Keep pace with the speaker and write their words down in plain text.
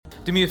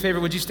Do me a favor,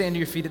 would you stand to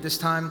your feet at this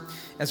time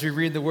as we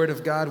read the Word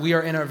of God? We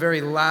are in our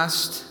very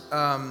last,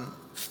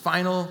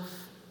 final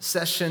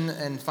session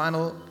and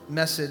final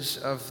message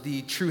of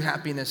the True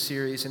Happiness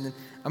series. And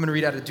I'm going to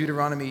read out of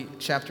Deuteronomy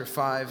chapter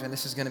 5, and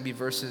this is going to be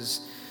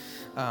verses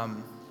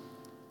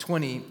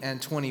 20 and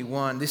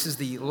 21. This is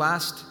the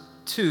last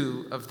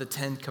two of the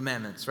 10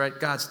 commandments, right?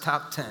 God's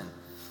top 10.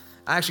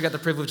 I actually got the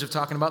privilege of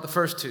talking about the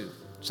first two.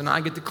 So now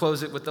I get to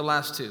close it with the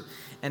last two.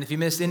 And if you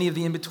missed any of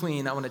the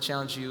in-between, I want to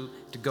challenge you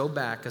to go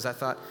back, because I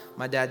thought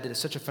my dad did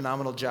such a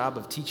phenomenal job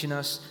of teaching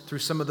us through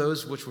some of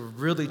those which were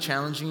really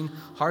challenging,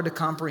 hard to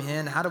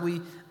comprehend. How do we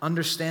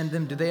understand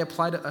them? Do they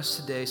apply to us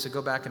today? So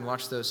go back and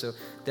watch those. So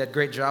they had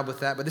great job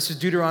with that. But this is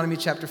Deuteronomy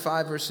chapter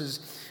 5,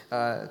 verses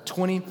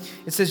 20.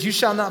 It says, "You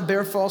shall not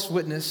bear false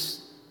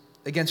witness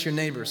against your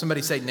neighbor."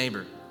 Somebody say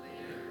neighbor.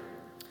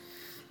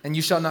 "And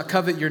you shall not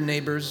covet your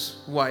neighbor's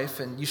wife,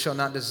 and you shall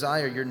not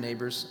desire your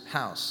neighbor's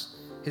house,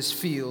 his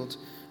field,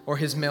 or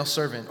his male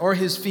servant, or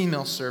his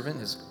female servant,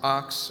 his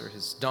ox, or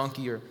his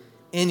donkey, or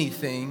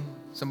anything."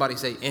 Somebody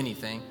say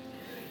anything.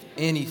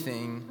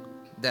 Anything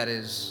that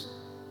is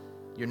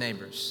your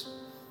neighbor's.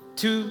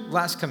 Two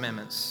last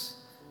commandments.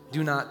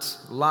 Do not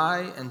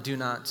lie and do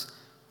not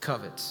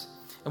covet.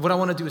 And what I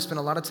want to do is spend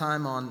a lot of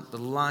time on the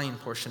lying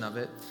portion of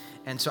it.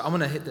 And so I'm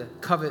going to hit the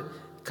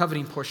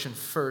coveting portion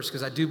first,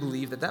 because I do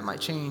believe that might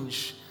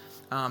change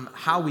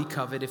how we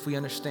covet if we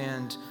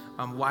understand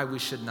why we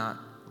should not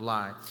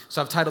lie.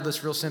 So I've titled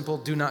this real simple: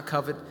 do not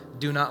covet,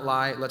 do not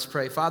lie. Let's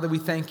pray. Father, we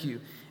thank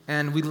you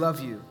and we love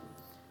you.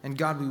 And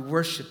God, we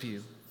worship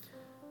you.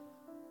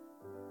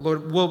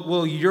 Lord,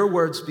 will your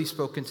words be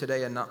spoken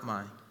today and not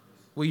mine?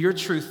 Will your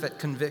truth that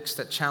convicts,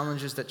 that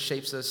challenges, that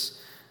shapes us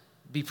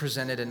be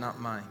presented and not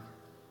mine?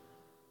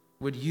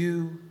 Would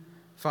you,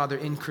 Father,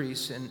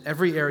 increase in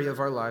every area of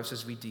our lives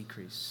as we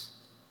decrease?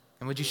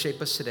 And would you shape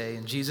us today?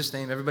 In Jesus'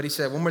 name, everybody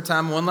said, one more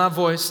time, one loud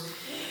voice,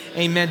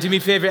 amen. Do me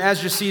a favor,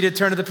 as you're seated,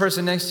 turn to the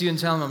person next to you and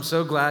tell them, I'm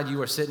so glad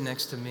you are sitting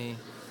next to me.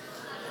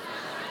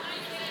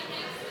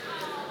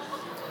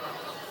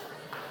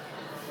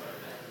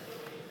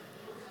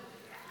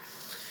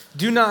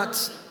 Do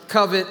not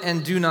covet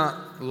and do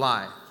not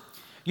lie.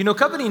 You know,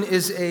 coveting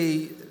is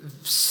a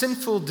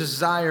sinful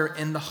desire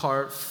in the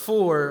heart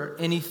for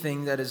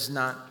anything that is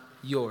not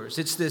yours.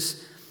 It's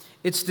this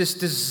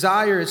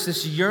desire, it's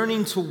this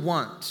yearning to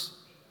want.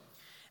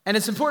 And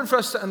it's important for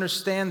us to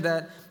understand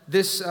that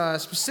this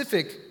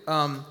specific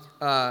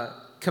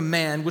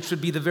command, which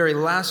would be the very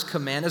last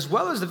command, as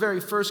well as the very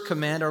first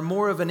command, are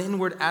more of an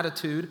inward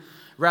attitude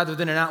rather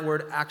than an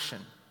outward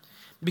action.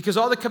 Because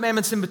all the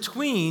commandments in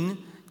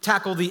between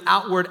tackle the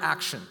outward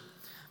action.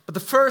 But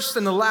the first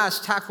and the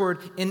last tackle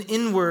an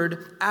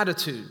inward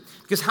attitude.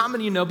 Because how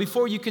many of you know,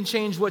 before you can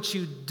change what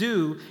you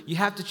do, you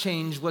have to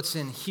change what's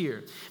in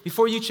here.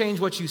 Before you change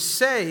what you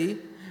say,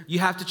 you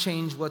have to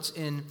change what's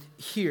in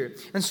here.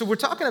 And so we're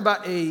talking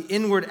about an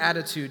inward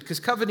attitude, because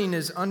coveting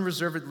is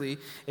unreservedly,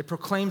 it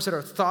proclaims that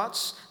our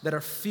thoughts, that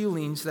our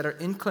feelings, that our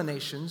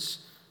inclinations,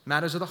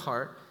 matters of the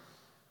heart,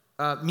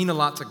 mean a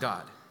lot to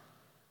God.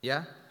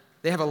 Yeah?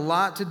 They have a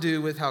lot to do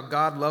with how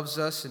God loves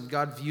us and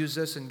God views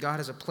us and God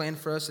has a plan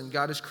for us and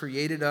God has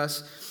created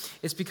us.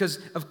 It's because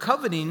of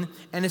coveting,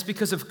 and it's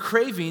because of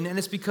craving, and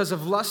it's because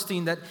of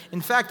lusting that, in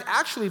fact,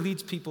 actually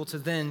leads people to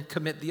then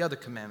commit the other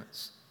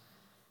commandments.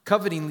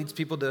 Coveting leads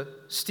people to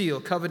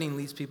steal. Coveting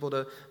leads people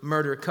to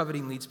murder.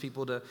 Coveting leads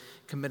people to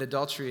commit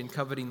adultery. And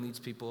coveting leads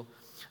people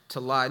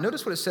to lie.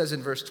 Notice what it says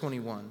in verse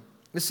 21.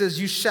 It says,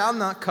 "You shall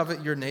not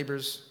covet your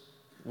neighbor's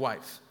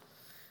wife."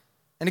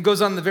 And it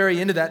goes on the very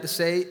end of that to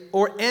say,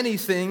 "or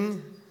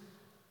anything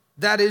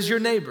that is your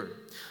neighbor."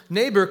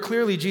 Neighbor,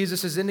 clearly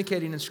Jesus is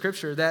indicating in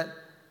Scripture that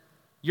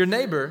your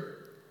neighbor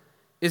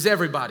is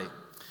everybody.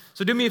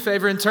 So do me a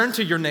favor and turn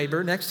to your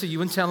neighbor next to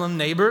you and tell him,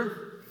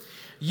 "Neighbor,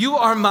 you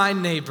are my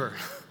neighbor."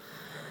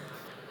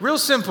 Real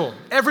simple.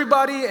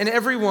 Everybody and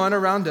everyone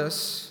around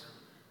us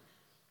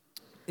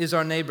is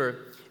our neighbor.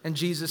 And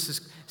Jesus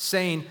is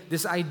saying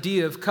this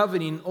idea of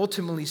coveting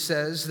ultimately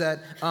says that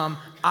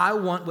I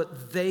want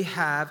what they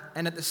have,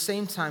 and at the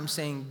same time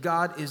saying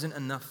God isn't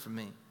enough for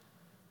me.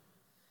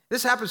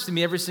 This happens to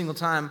me every single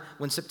time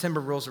when September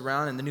rolls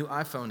around and the new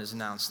iPhone is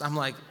announced. I'm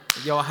like,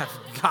 yo, I have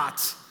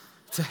got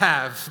to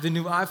have the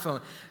new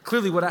iPhone.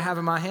 Clearly what I have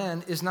in my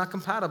hand is not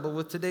compatible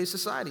with today's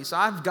society, so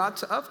I've got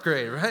to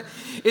upgrade, right?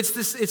 It's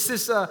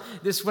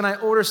this when I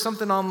order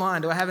something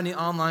online. Do I have any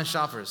online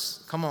shoppers?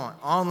 Come on,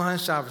 online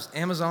shoppers,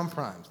 Amazon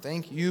Prime.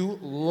 Thank you,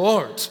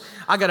 Lord.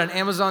 I got an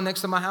Amazon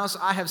next to my house.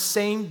 I have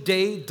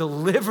same-day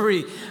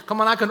delivery. Come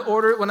on, I can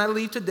order it when I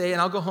leave today,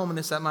 and I'll go home and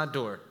it's at my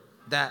door.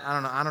 That,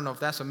 I don't know if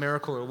that's a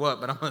miracle or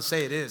what, but I'm going to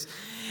say it is.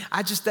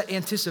 The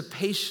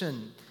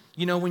anticipation.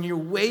 You know, when you're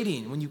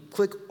waiting, when you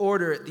click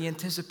order, the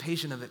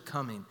anticipation of it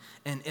coming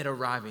and it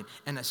arriving.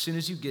 And as soon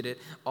as you get it,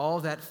 all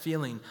that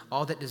feeling,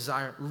 all that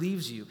desire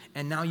leaves you.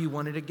 And now you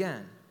want it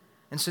again.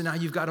 And so now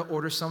you've got to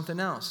order something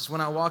else. It's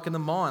when I walk in the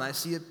mall and I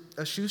see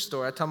a shoe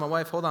store. I tell my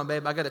wife, hold on,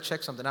 babe, I got to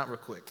check something out real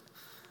quick.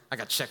 I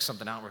got to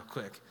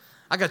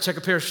check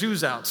a pair of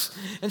shoes out.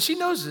 And she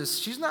knows this.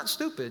 She's not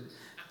stupid.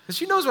 Because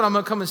she knows what I'm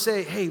going to come and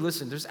say. Hey,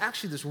 listen, there's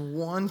actually this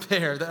one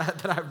pair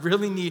that I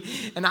really need,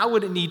 and I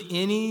wouldn't need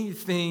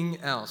anything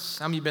else.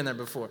 How many of you been there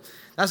before?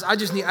 I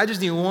just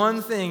need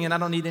one thing, and I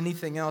don't need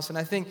anything else. And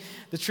I think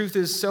the truth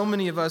is so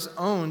many of us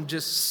own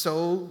just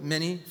so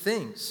many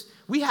things.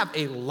 We have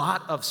a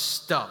lot of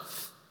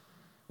stuff.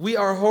 We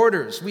are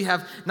hoarders. We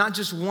have not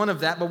just one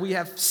of that, but we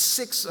have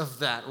 6 of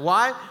that.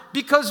 Why?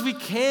 Because we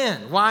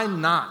can. Why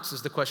not,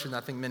 is the question I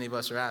think many of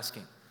us are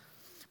asking.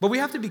 But we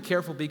have to be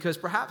careful because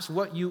perhaps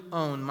what you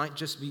own might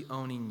just be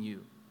owning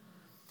you.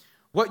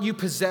 What you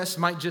possess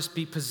might just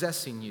be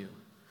possessing you.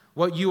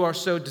 What you are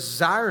so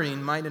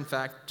desiring might in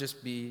fact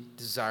just be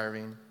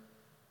desiring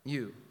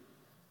you.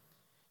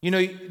 You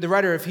know, the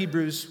writer of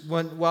Hebrews,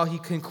 while he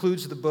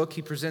concludes the book,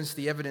 he presents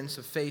the evidence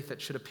of faith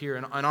that should appear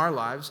in our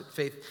lives.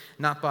 Faith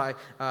not by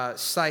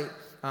sight,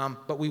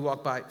 but we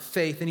walk by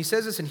faith. And he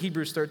says this in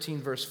Hebrews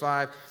 13, verse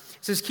 5. It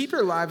says, keep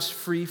your lives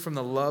free from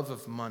the love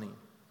of money.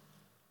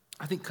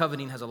 I think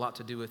coveting has a lot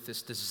to do with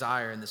this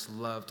desire and this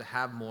love to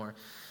have more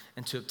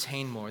and to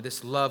obtain more,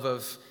 this love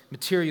of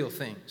material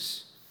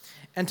things.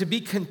 And to be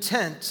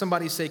content,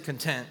 somebody say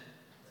content,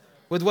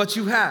 with what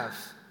you have.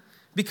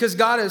 Because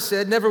God has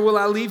said, never will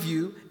I leave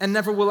you and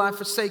never will I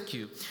forsake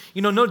you.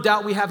 You know, no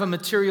doubt we have a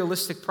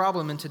materialistic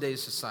problem in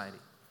today's society.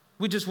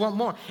 We just want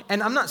more.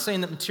 And I'm not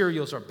saying that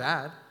materials are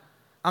bad.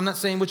 I'm not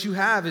saying what you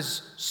have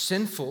is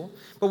sinful.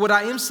 But what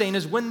I am saying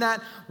is when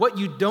what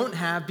you don't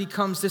have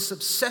becomes this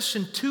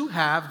obsession to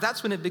have,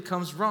 that's when it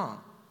becomes wrong.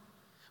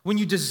 When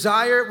you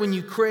desire, when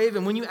you crave,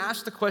 and when you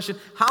ask the question,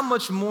 how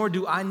much more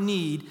do I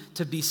need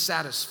to be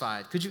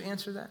satisfied? Could you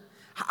answer that?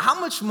 How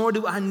much more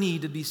do I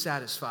need to be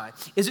satisfied?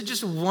 Is it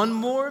just one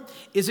more?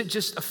 Is it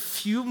just a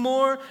few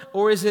more?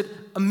 Or is it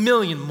a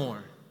million more?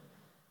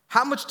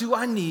 How much do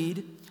I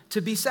need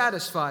to be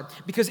satisfied?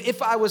 Because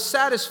if I was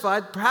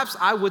satisfied, perhaps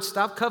I would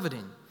stop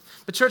coveting.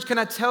 But church, can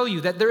I tell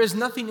you that there is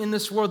nothing in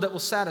this world that will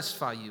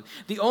satisfy you?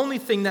 The only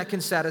thing that can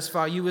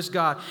satisfy you is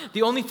God.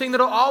 The only thing that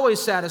will always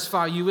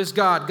satisfy you is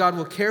God. God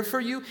will care for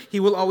you.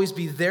 He will always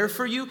be there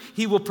for you.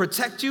 He will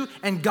protect you,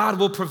 and God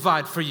will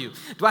provide for you.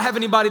 Do I have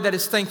anybody that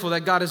is thankful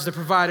that God is the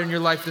provider in your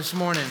life this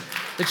morning?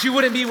 That you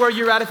wouldn't be where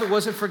you're at if it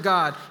wasn't for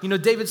God. You know,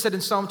 David said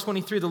in Psalm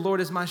 23, the Lord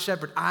is my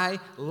shepherd. I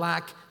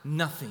lack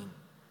nothing.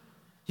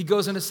 He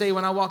goes on to say,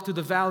 when I walk through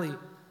the valley,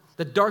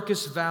 the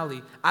darkest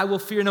valley, I will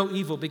fear no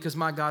evil because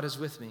my God is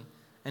with me.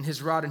 And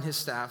his rod and his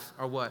staff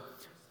are what?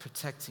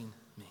 Protecting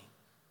me.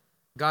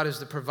 God is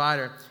the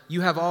provider. You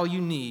have all you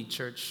need,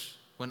 church,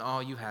 when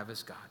all you have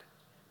is God.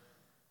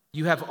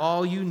 You have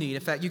all you need.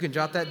 In fact, you can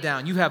jot that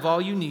down. You have all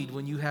you need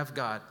when you have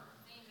God.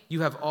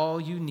 You have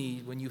all you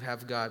need when you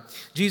have God.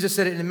 Jesus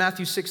said it in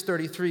Matthew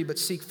 6:33, but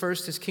seek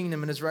first his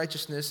kingdom and his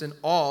righteousness, and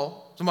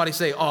all, somebody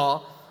say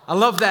all. I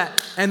love that.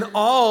 And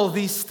all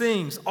these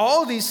things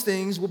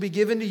will be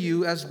given to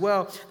you as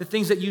well. The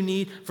things that you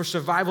need for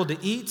survival to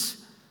eat,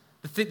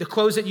 the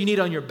clothes that you need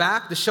on your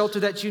back, the shelter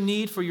that you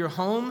need for your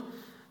home,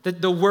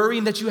 the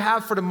worrying that you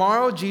have for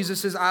tomorrow.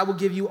 Jesus says, I will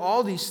give you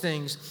all these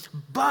things.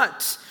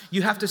 But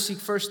you have to seek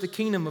first the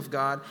kingdom of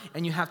God,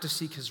 and you have to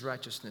seek his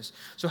righteousness.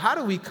 So how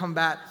do we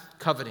combat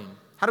coveting?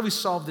 How do we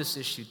solve this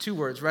issue? 2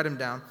 words, write them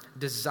down.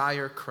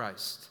 Desire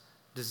Christ.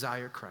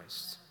 Desire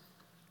Christ.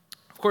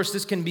 Of course,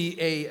 this can be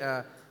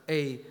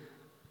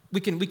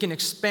we can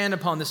expand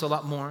upon this a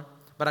lot more,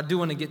 but I do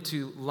want to get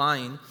to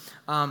lying.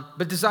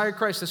 But desire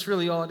Christ, that's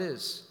really all it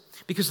is.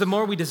 Because the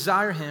more we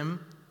desire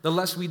him, the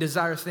less we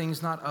desire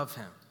things not of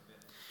him.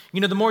 You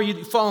know, the more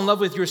you fall in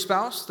love with your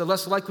spouse, the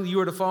less likely you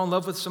are to fall in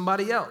love with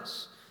somebody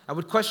else. I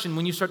would question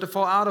when you start to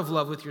fall out of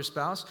love with your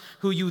spouse,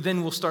 who you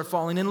then will start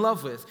falling in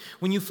love with.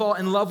 When you fall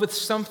in love with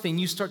something,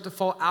 you start to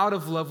fall out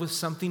of love with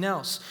something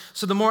else.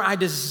 So the more I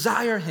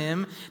desire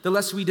him, the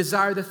less we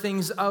desire the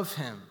things of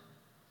him.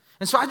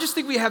 And so I just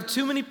think we have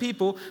too many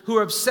people who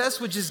are obsessed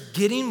with just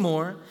getting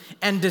more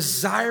and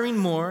desiring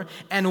more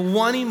and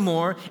wanting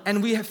more.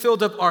 And we have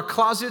filled up our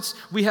closets.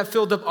 We have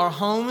filled up our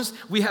homes.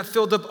 We have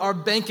filled up our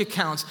bank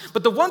accounts.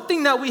 But the one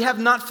thing that we have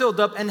not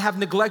filled up and have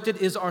neglected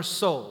is our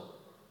soul.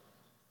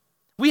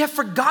 We have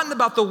forgotten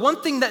about the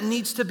one thing that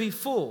needs to be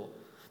full.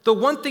 The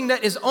one thing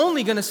that is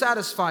only going to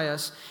satisfy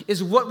us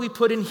is what we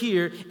put in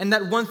here. And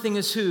that one thing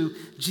is who?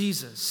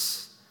 Jesus.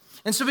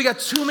 And so we got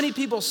too many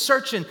people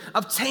searching,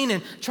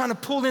 obtaining, trying to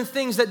pull in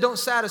things that don't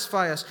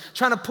satisfy us,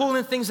 trying to pull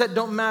in things that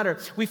don't matter.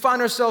 We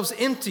find ourselves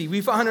empty.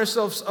 We find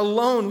ourselves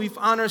alone. We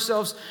find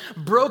ourselves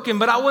broken.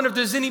 But I wonder if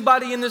there's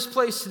anybody in this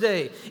place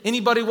today,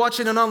 anybody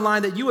watching it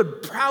online, that you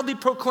would proudly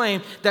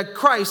proclaim that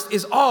Christ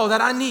is all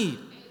that I need.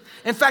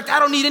 In fact, I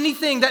don't need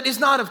anything that is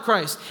not of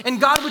Christ. And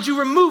God, would you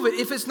remove it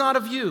if it's not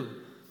of you?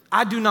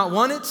 I do not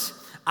want it.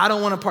 I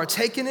don't want to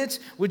partake in it.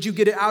 Would you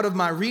get it out of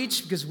my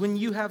reach? Because when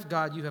you have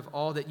God, you have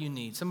all that you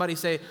need. Somebody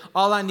say,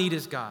 all I need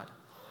is God.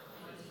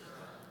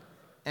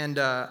 And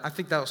I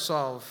think that'll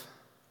solve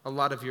a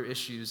lot of your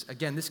issues.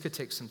 Again, this could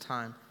take some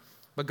time.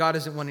 But God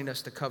isn't wanting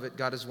us to covet.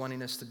 God is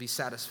wanting us to be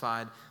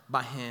satisfied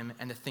by him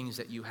and the things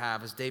that you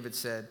have. As David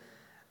said,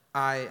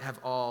 I have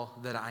all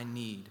that I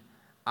need.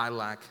 I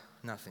lack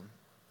nothing.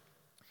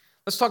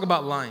 Let's talk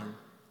about lying.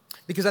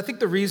 Because I think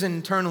the reason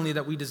internally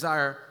that we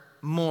desire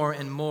more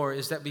and more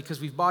is that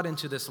because we've bought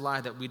into this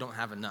lie that we don't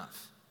have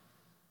enough.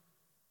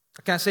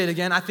 Can I say it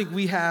again? I think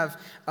we have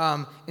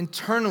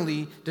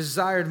internally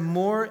desired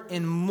more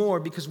and more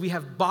because we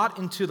have bought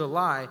into the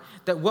lie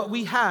that what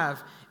we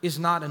have is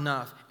not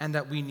enough and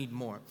that we need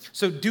more.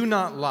 So do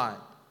not lie.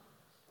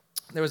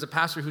 There was a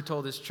pastor who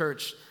told his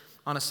church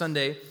on a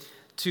Sunday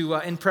to,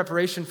 in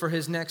preparation for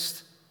his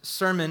next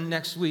sermon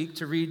next week,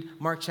 to read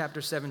Mark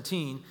chapter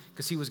 17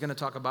 because he was going to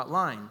talk about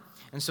lying.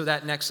 And so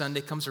that next Sunday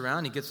comes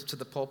around, he gets to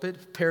the pulpit,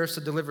 prepares to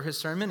deliver his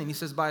sermon, and he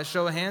says, by a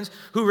show of hands,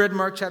 who read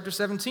Mark chapter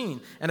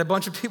 17? And a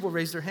bunch of people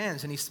raised their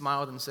hands, and he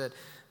smiled and said,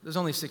 there's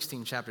only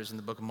 16 chapters in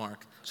the book of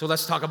Mark, so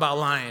let's talk about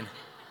lying.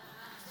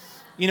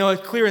 You know,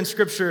 it's clear in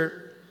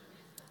Scripture,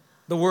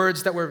 the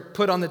words that were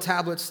put on the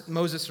tablets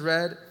Moses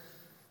read,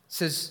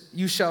 says,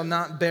 you shall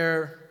not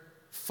bear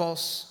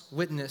false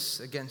witness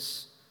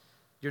against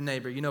your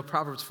neighbor. You know,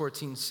 Proverbs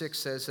 14:6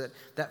 says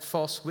that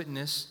false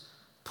witness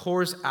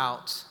pours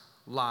out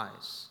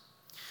lies.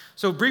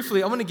 So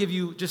briefly, I want to give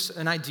you just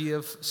an idea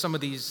of some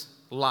of these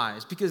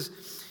lies because,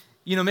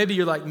 you know, maybe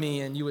you're like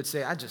me and you would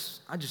say, I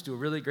just do a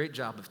really great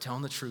job of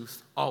telling the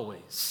truth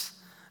always.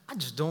 I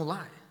just don't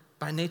lie.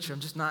 By nature,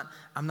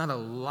 I'm not a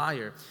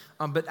liar.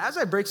 But as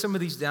I break some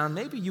of these down,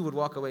 maybe you would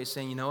walk away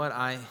saying, you know what,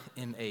 I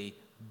am a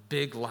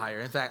big liar.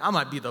 In fact, I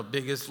might be the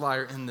biggest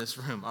liar in this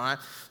room, all right?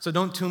 So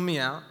don't tune me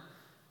out.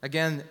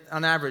 Again,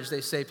 on average,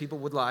 they say people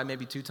would lie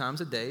maybe 2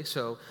 times a day.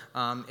 So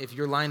if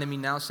you're lying to me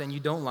now saying you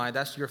don't lie,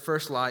 that's your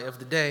first lie of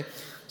the day.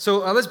 So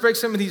let's break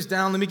some of these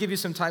down. Let me give you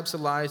some types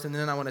of lies, and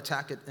then I want to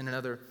attack it in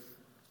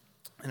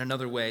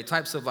another way.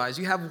 Types of lies.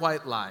 You have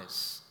white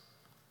lies,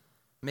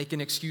 making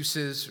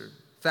excuses or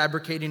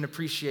fabricating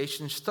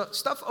appreciation,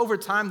 stuff over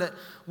time that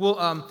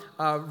will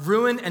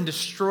ruin and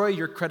destroy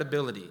your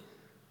credibility.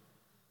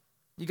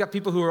 You got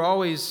people who are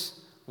always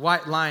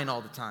white lying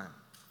all the time.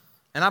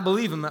 And I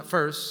believe them at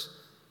first,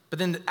 but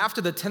then after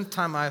the 10th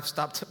time, I've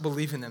stopped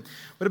believing them.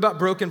 What about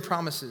broken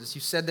promises? You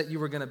said that you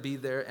were going to be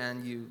there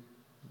and you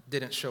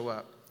didn't show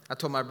up. I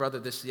told my brother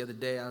this the other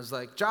day. I was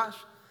like, Josh,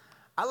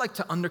 I like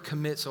to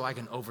undercommit so I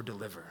can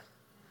overdeliver.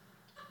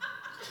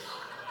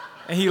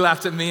 And he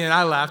laughed at me and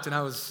I laughed and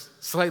I was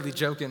slightly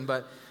joking,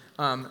 but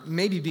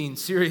maybe being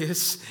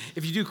serious.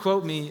 If you do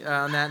quote me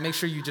on that, make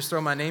sure you just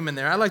throw my name in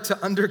there. I like to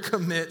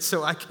undercommit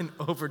so I can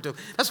overdeliver.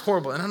 That's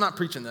horrible, and I'm not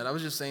preaching that. I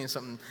was just saying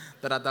something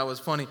that I thought was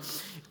funny.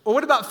 Or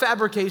what about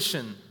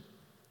fabrication?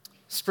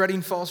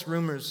 Spreading false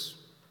rumors,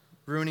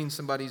 ruining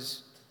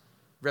somebody's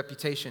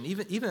reputation,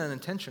 even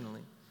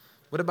unintentionally.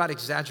 What about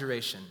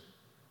exaggeration?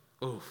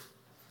 Oof.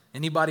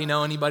 Anybody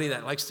know anybody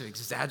that likes to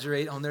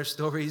exaggerate on their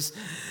stories?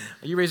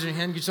 Are you raising your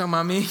hand? You talking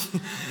about me?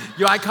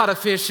 Yo, I caught a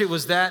fish. It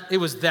was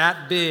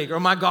that big. Or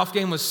my golf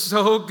game was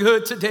so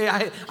good today.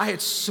 I hit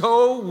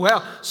so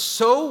well.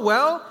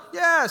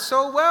 Yeah,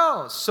 so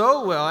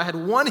well. I had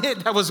one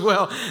hit that was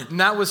well. And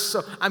that was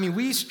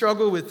we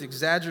struggle with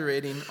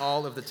exaggerating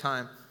all of the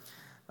time.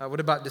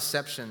 What about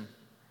deception?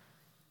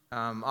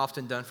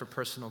 Often done for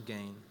personal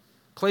gain.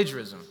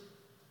 Plagiarism.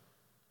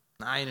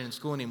 I ain't in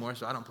school anymore,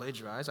 so I don't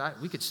plagiarize.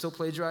 We could still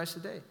plagiarize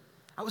today.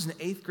 I was in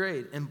 8th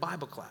grade in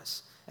Bible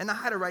class, and I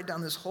had to write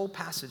down this whole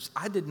passage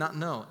I did not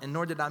know, and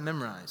nor did I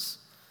memorize.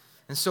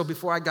 And so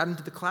before I got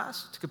into the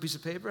class, I took a piece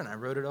of paper, and I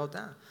wrote it all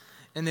down.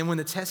 And then when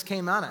the test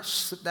came out, I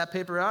slipped that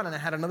paper out, and I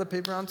had another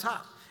paper on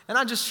top. And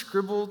I just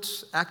scribbled,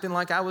 acting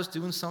like I was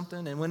doing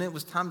something. And when it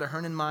was time to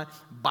turn in my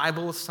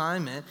Bible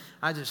assignment,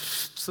 I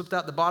just slipped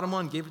out the bottom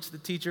one, gave it to the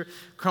teacher,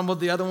 crumbled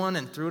the other one,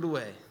 and threw it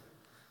away.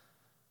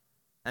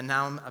 And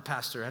now I'm a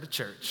pastor at a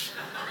church.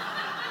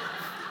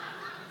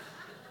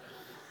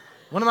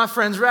 One of my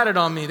friends ratted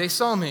on me. They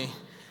saw me.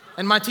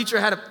 And my teacher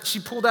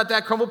she pulled out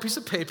that crumbled piece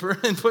of paper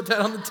and put that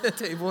on the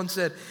table and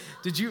said,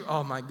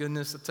 oh my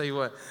goodness, I'll tell you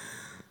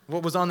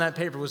what was on that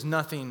paper was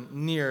nothing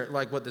near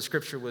like what the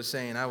scripture was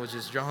saying. I was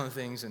just drawing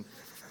things. And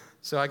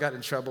so I got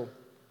in trouble.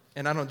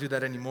 And I don't do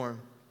that anymore.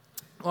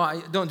 Well,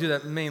 I don't do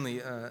that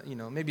mainly,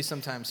 maybe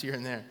sometimes here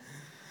and there.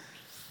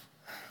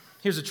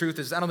 Here's the truth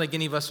is I don't think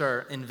any of us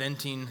are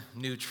inventing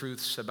new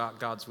truths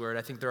about God's word.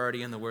 I think they're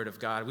already in the word of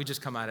God. We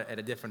just come at it at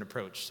a different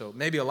approach. So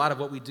maybe a lot of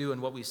what we do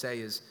and what we say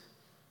is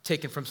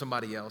taken from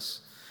somebody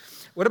else.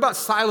 What about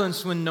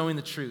silence when knowing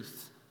the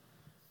truth?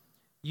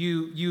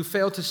 You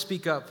fail to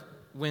speak up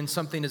when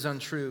something is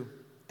untrue.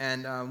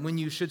 And when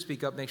you should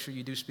speak up, make sure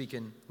you do speak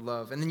in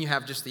love. And then you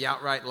have just the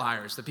outright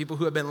liars, the people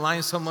who have been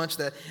lying so much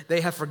that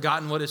they have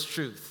forgotten what is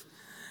truth.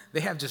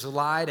 They have just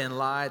lied and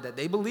lied that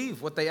they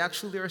believe what they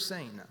actually are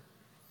saying now.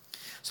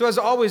 So as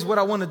always, what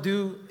I want to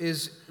do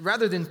is,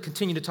 rather than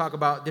continue to talk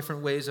about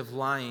different ways of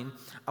lying,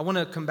 I want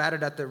to combat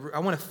it I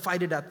want to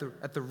fight it at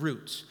the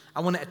roots.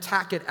 I want to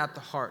attack it at the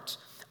heart.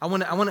 I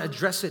want to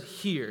address it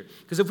here.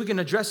 Because if we can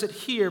address it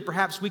here,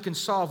 perhaps we can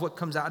solve what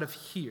comes out of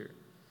here.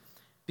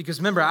 Because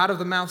remember, out of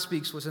the mouth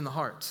speaks what's in the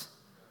heart.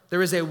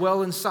 There is a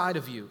well inside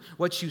of you.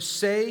 What you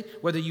say,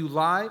 whether you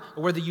lie,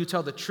 or whether you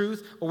tell the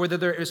truth, or whether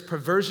there is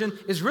perversion,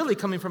 is really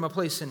coming from a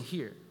place in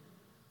here.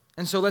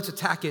 And so let's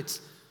attack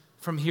it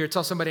from here.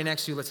 Tell somebody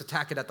next to you, let's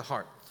attack it at the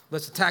heart.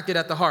 Let's attack it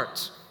at the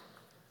heart.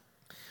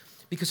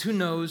 Because who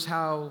knows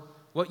how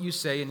what you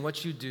say and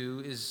what you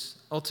do is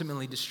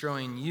ultimately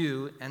destroying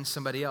you and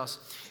somebody else.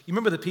 You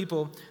remember the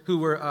people who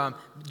were,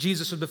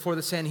 Jesus was before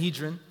the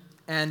Sanhedrin,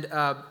 and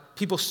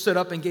people stood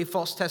up and gave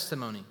false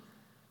testimony.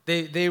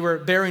 They were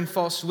bearing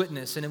false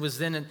witness, and it was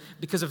then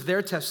because of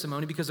their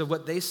testimony, because of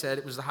what they said,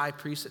 it was the high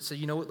priest that said,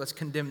 you know what, let's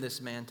condemn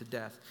this man to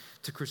death,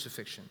 to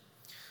crucifixion.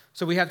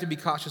 So we have to be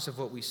cautious of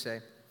what we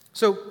say.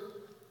 So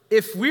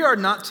if we are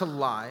not to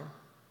lie,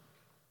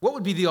 what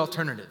would be the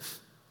alternative?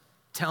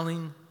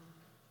 Telling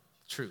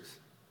truth.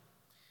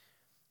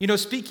 You know,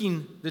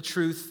 speaking the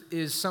truth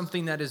is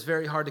something that is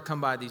very hard to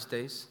come by these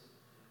days.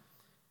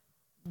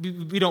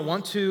 We don't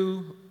want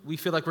to. We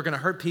feel like we're going to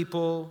hurt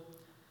people.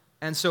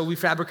 And so we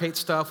fabricate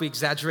stuff, we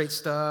exaggerate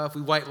stuff,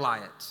 we white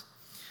lie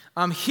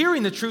it.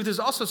 Hearing the truth is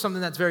also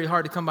something that's very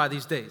hard to come by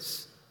these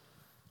days.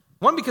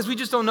 One, because we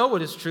just don't know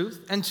what is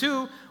truth. And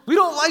two, we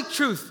don't like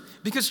truth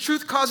because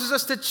truth causes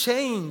us to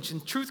change,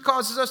 and truth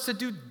causes us to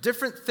do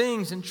different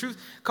things, and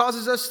truth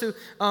causes us to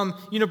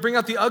bring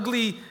out the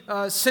ugly,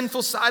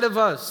 sinful side of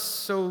us.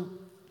 So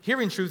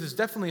hearing truth is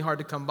definitely hard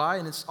to come by,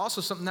 and it's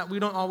also something that we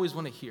don't always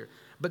want to hear.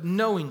 But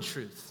knowing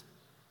truth,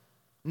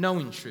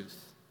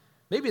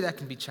 maybe that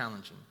can be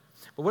challenging.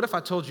 But what if I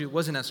told you it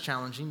wasn't as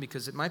challenging,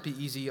 because it might be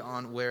easy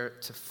on where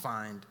to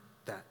find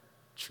that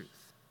truth?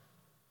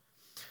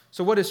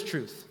 So what is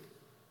truth?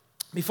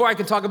 Before I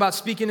can talk about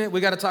speaking it,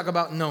 we got to talk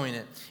about knowing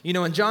it. You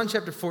know, in John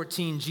chapter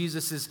 14,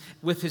 Jesus is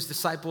with his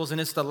disciples,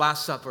 and it's the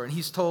Last Supper. And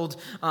he's told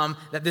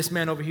that this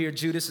man over here,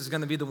 Judas, is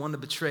going to be the one to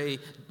betray,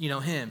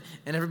 him.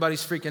 And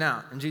everybody's freaking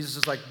out. And Jesus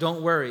is like,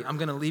 don't worry, I'm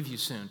going to leave you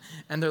soon.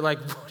 And they're like,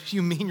 what do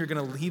you mean you're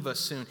going to leave us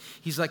soon?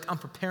 He's like, I'm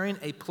preparing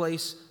a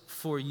place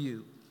for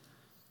you.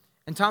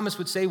 And Thomas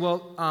would say,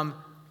 well,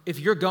 if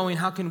you're going,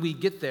 how can we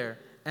get there?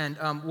 And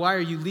why are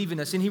you leaving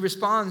us? And he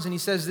responds, and he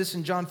says this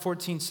in John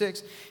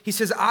 14:6. He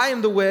says, I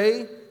am the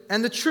way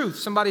and the truth.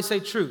 Somebody say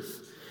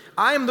truth.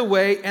 I am the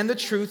way and the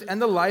truth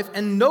and the life,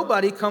 and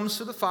nobody comes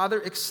to the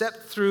Father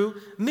except through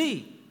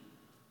me.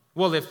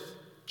 Well, if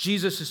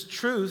Jesus is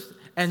truth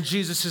and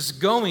Jesus is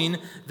going,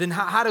 then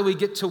how do we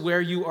get to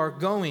where you are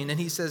going? And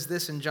he says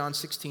this in John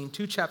 16,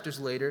 2 chapters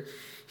later.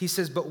 He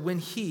says, but when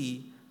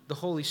he, the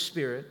Holy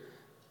Spirit,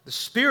 the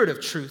Spirit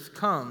of truth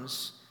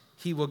comes,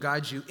 he will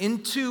guide you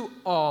into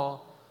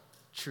all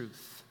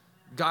truth.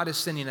 God is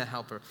sending a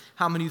helper.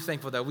 How many of you are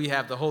thankful that we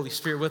have the Holy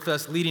Spirit with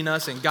us, leading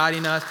us and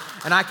guiding us,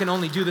 and I can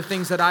only do the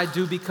things that I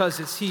do because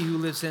it's he who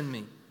lives in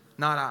me,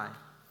 not I.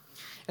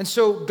 And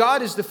so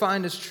God is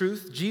defined as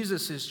truth.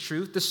 Jesus is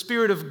truth. The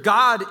Spirit of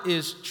God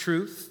is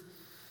truth.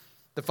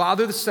 The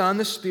Father, the Son,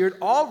 the Spirit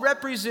all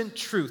represent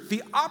truth.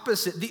 The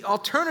opposite, the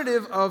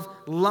alternative of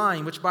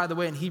lying, which, by the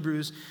way, in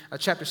Hebrews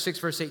chapter 6,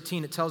 verse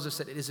 18, it tells us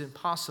that it is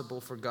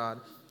impossible for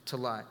God to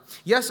lie.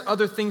 Yes,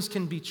 other things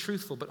can be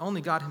truthful, but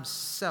only God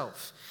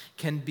himself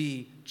can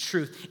be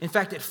truth. In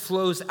fact, it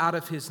flows out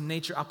of his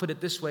nature. I'll put it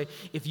this way.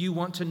 If you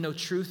want to know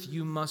truth,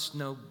 you must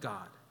know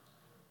God.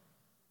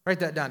 Write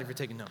that down if you're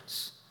taking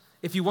notes.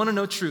 If you want to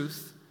know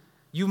truth,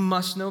 you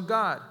must know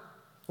God.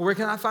 Well, where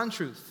can I find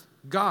truth?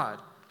 God.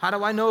 How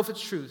do I know if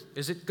it's truth?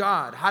 Is it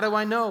God? How do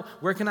I know?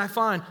 Where can I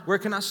find? Where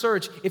can I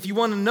search? If you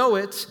want to know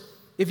it,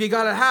 if you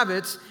got to have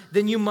it,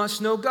 then you must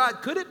know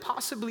God. Could it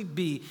possibly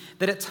be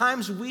that at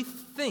times we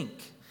think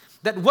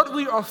that what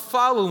we are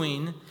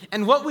following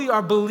and what we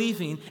are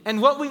believing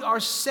and what we are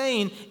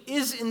saying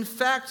is in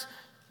fact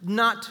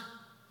not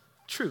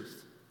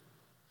truth?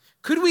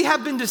 Could we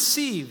have been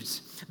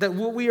deceived that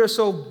what we are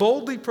so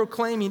boldly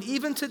proclaiming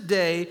even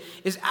today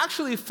is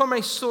actually from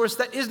a source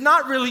that is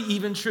not really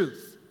even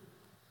truth?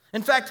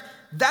 In fact,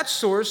 that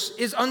source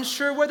is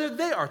unsure whether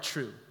they are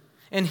true.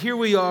 And here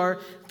we are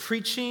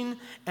preaching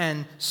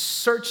and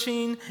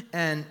searching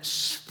and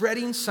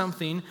spreading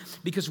something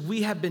because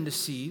we have been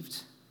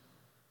deceived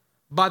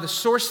by the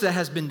source that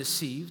has been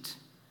deceived,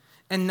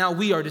 and now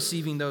we are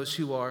deceiving those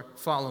who are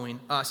following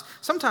us,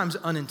 sometimes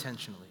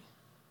unintentionally.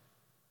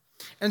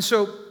 And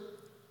so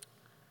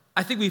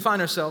I think we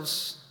find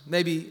ourselves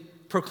maybe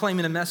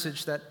proclaiming a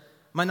message that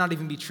might not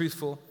even be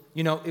truthful.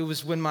 You know, it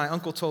was when my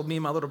uncle told me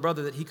and my little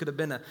brother that he could have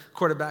been a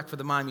quarterback for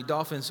the Miami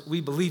Dolphins,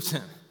 we believed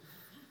him.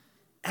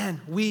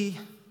 And we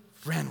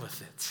ran with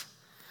it.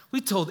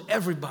 We told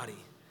everybody.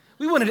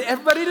 We wanted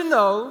everybody to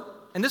know,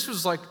 and this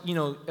was like,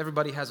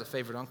 everybody has a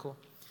favorite uncle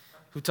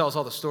who tells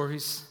all the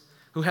stories,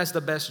 who has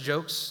the best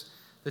jokes,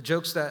 the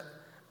jokes that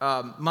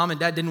mom and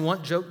dad didn't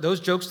want those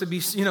jokes to be,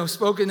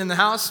 spoken in the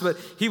house, but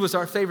he was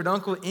our favorite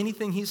uncle.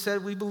 Anything he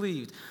said, we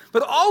believed.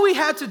 But all we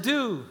had to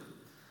do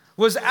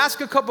was ask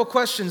a couple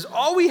questions.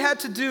 All we had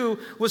to do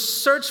was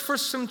search for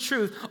some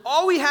truth.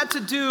 All we had to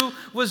do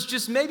was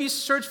just maybe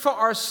search for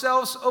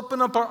ourselves,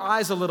 open up our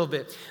eyes a little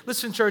bit.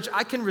 Listen, church,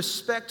 I can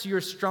respect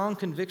your strong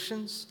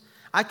convictions.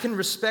 I can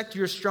respect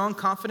your strong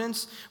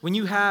confidence when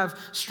you have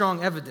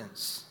strong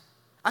evidence.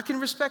 I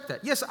can respect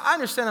that. Yes, I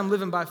understand I'm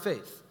living by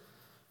faith.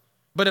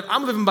 But if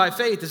I'm living by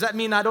faith, does that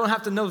mean I don't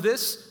have to know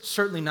this?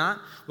 Certainly not.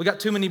 We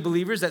got too many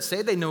believers that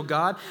say they know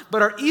God,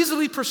 but are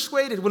easily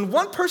persuaded. When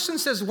one person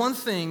says one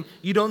thing,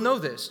 you don't know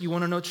this. You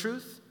want to know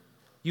truth?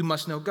 You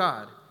must know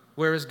God.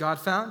 Where is God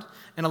found?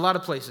 In a lot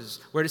of places.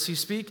 Where does he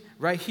speak?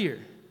 Right here.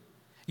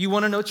 You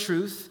want to know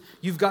truth?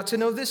 You've got to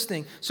know this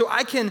thing. So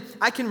I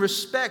can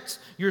respect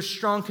your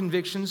strong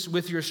convictions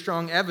with your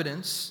strong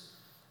evidence.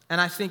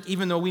 And I think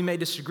even though we may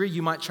disagree,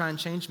 you might try and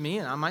change me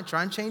and I might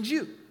try and change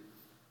you.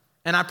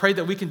 And I pray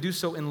that we can do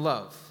so in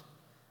love.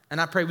 And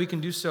I pray we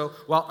can do so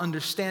while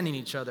understanding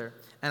each other.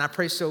 And I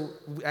pray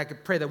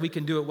that we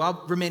can do it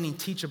while remaining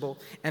teachable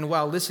and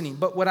while listening.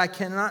 But what I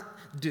cannot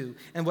do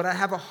and what I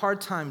have a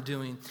hard time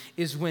doing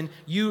is when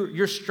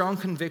your strong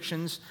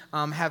convictions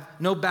have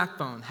no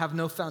backbone, have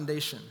no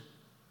foundation.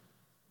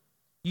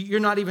 You're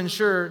not even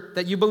sure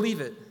that you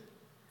believe it.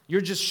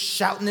 You're just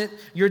shouting it.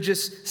 You're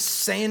just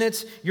saying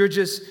it. You're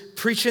just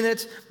preaching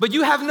it. But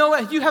you have no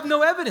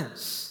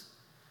evidence.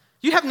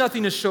 You have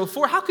nothing to show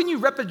for. How can you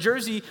rep a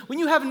jersey when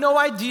you have no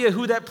idea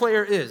who that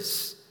player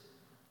is?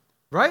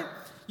 Right?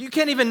 You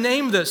can't even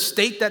name the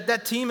state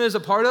that team is a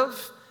part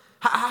of.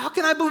 How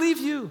can I believe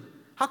you?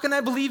 How can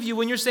I believe you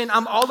when you're saying,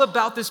 I'm all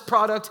about this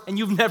product and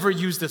you've never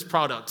used this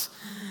product?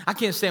 I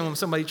can't stand when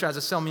somebody tries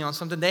to sell me on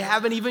something they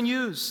haven't even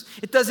used.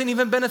 It doesn't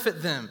even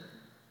benefit them.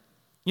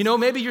 You know,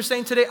 maybe you're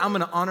saying today, I'm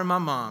going to honor my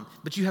mom,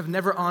 but you have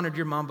never honored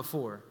your mom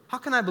before. How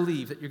can I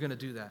believe that you're going to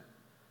do that?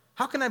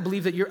 How can I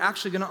believe that you're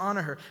actually going to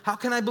honor her? How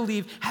can I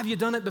believe, have you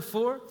done it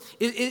before?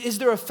 Is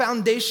there a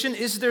foundation?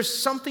 Is there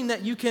something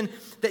that you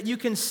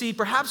can see?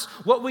 Perhaps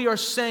what we are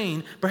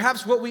saying,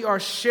 perhaps what we are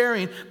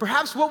sharing,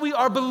 perhaps what we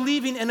are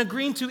believing and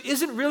agreeing to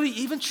isn't really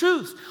even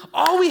truth.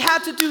 All we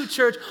had to do,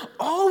 church,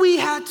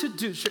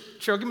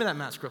 Cheryl, give me that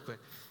mask real quick.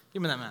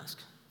 Give me that mask.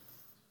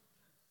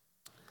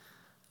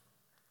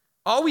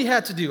 All we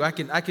had to do, I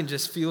can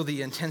just feel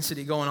the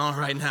intensity going on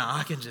right now.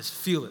 I can just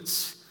feel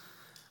it.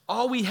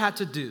 All we had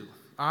to do,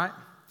 all right?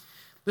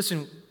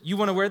 Listen, you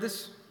want to wear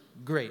this?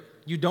 Great.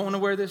 You don't want to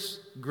wear this?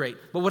 Great.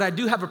 But what I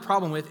do have a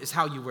problem with is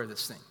how you wear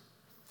this thing.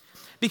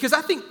 Because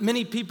I think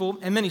many people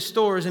and many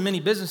stores and many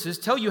businesses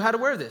tell you how to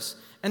wear this.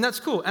 And that's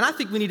cool. And I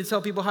think we need to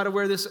tell people how to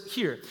wear this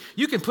here.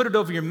 You can put it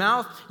over your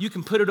mouth. You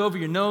can put it over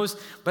your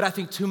nose. But I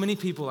think too many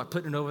people are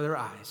putting it over their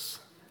eyes.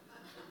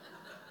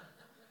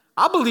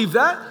 I'll believe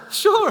that.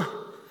 Sure.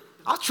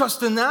 I'll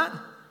trust in that.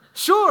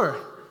 Sure.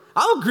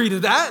 I'll agree to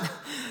that.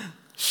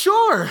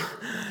 Sure.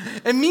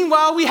 And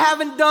meanwhile, we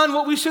haven't done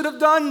what we should have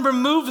done,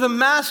 remove the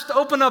mask to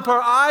open up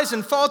our eyes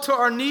and fall to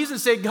our knees and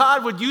say,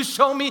 God, would you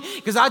show me?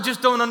 Because I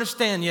just don't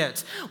understand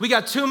yet. We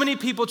got too many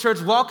people,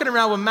 church, walking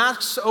around with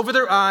masks over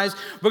their eyes.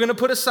 We're going to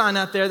put a sign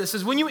out there that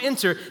says, when you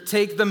enter,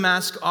 take the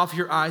mask off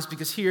your eyes,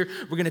 because here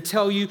we're going to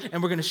tell you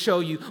and we're going to show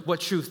you what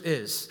truth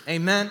is.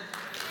 Amen?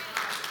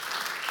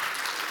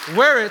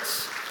 Wear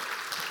it.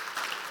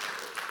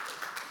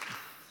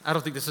 I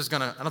don't think this is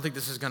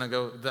gonna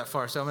go that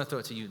far, so I'm gonna throw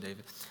it to you,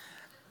 David.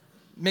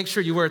 Make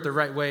sure you wear it the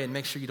right way and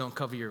make sure you don't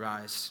cover your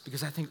eyes,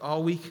 because I think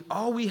all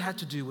we had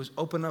to do was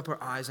open up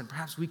our eyes and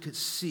perhaps we could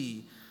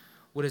see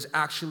what is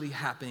actually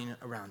happening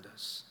around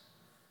us.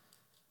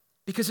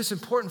 Because it's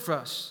important for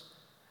us,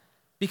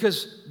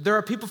 because there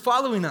are people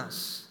following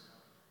us,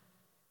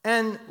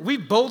 and we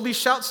boldly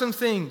shout some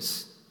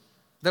things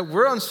that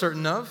we're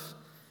uncertain of.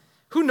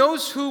 Who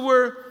knows who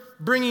we're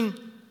bringing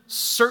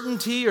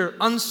certainty or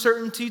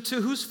uncertainty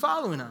to, who's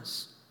following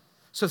us?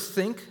 So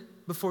think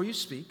before you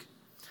speak,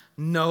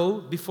 know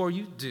before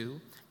you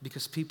do,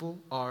 because people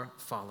are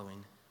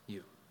following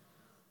you.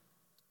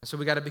 And so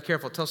we got to be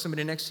careful. Tell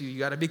somebody next to you, you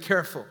got to be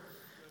careful.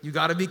 You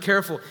got to be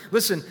careful.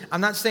 Listen,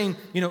 I'm not saying,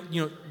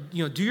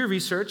 do your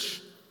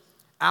research,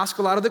 ask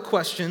a lot of the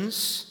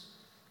questions,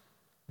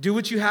 do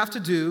what you have to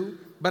do,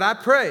 but I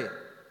pray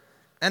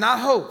and I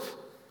hope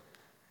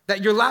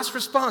that your last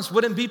response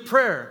wouldn't be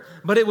prayer,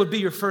 but it would be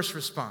your first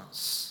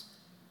response.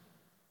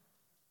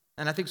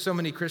 And I think so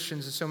many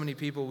Christians and so many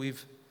people,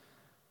 we've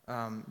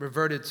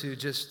reverted to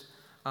just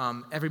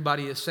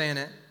everybody is saying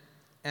it,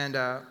 and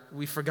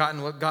we've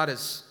forgotten what God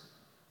is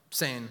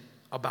saying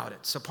about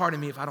it. So pardon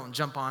me if I don't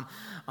jump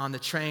on the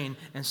train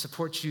and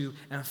support you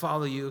and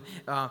follow you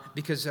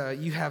because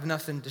you have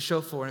nothing to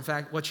show for. In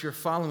fact, what you're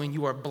following,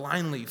 you are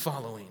blindly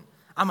following.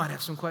 I might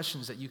have some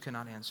questions that you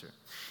cannot answer.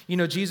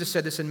 Jesus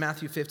said this in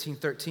Matthew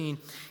 15:13.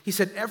 He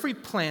said, every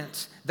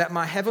plant that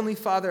my heavenly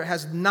Father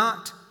has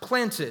not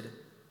planted,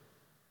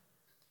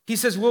 he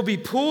says, will be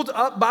pulled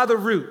up by the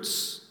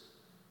roots.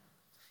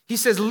 He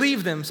says,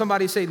 leave them.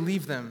 Somebody say,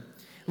 leave them.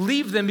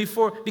 Leave them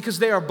because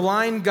they are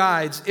blind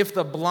guides. If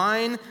the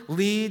blind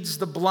leads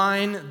the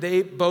blind,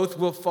 they both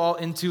will fall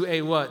into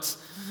a what?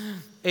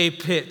 A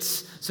pit.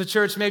 So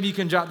church, maybe you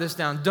can jot this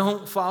down.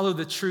 Don't follow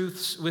the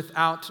truths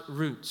without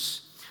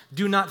roots.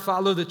 Do not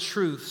follow the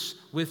truths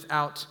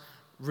without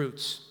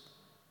roots.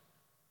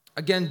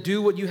 Again,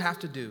 do what you have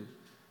to do.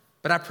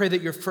 But I pray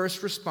that your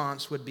first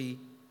response would be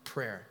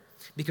prayer.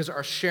 Because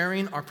our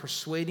sharing, our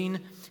persuading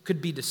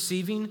could be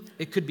deceiving,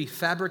 it could be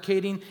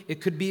fabricating, it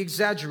could be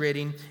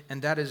exaggerating,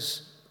 and that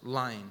is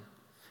lying.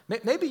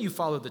 Maybe you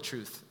followed the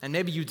truth, and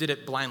maybe you did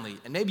it blindly,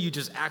 and maybe you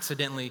just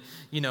accidentally,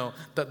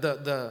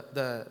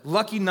 the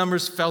lucky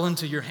numbers fell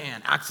into your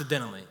hand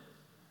accidentally.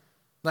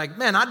 Like,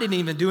 man, I didn't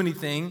even do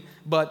anything,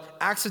 but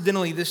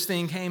accidentally this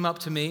thing came up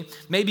to me.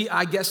 Maybe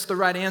I guessed the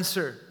right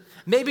answer.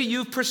 Maybe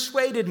you've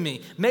persuaded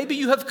me. Maybe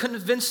you have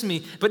convinced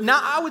me. But now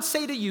I would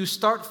say to you,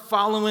 start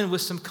following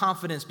with some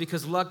confidence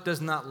because luck does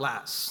not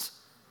last.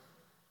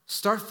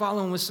 Start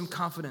following with some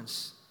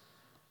confidence.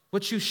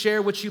 What you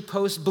share, what you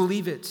post,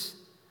 believe it.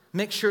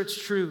 Make sure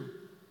it's true.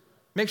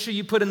 Make sure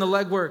you put in the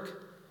legwork.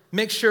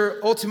 Make sure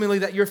ultimately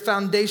that your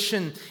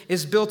foundation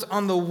is built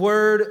on the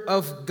Word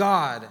of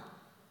God.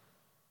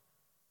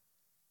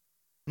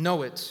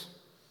 Know it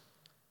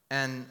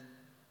and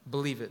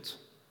believe it.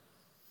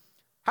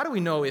 How do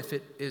we know if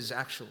it is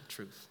actual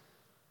truth?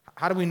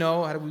 How do we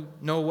know? How do we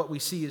know what we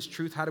see is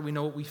truth? How do we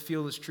know what we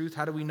feel is truth?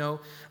 How do we know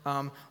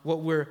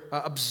what we're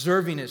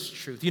observing is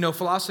truth? You know,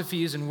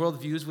 philosophies and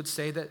worldviews would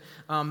say that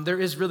there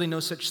is really no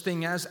such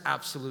thing as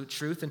absolute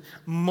truth, and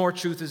more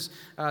truth is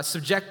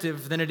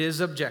subjective than it is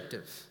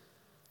objective.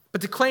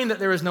 But to claim that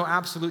there is no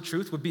absolute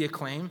truth would be a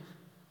claim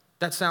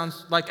that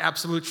sounds like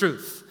absolute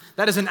truth.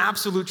 That is an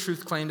absolute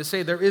truth claim to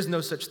say there is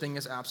no such thing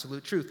as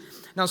absolute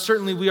truth. Now,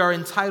 certainly we are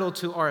entitled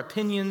to our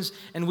opinions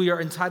and we are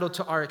entitled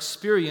to our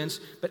experience,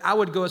 but I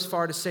would go as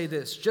far to say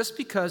this: just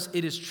because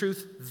it is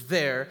truth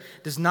there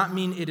does not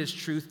mean it is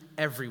truth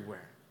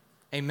everywhere.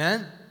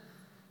 Amen?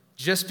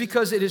 Just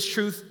because it is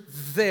truth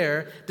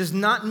there does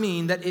not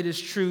mean that it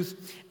is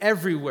truth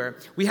everywhere.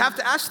 We have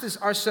to ask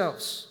this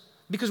ourselves.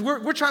 Because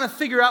we're trying to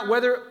figure out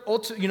whether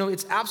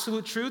it's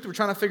absolute truth. We're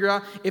trying to figure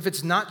out if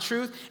it's not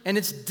truth. And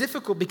it's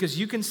difficult because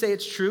you can say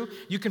it's true.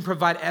 You can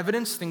provide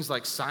evidence, things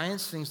like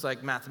science, things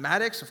like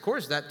mathematics. Of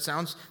course,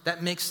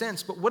 that makes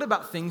sense. But what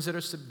about things that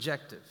are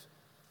subjective?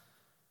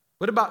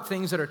 What about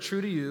things that are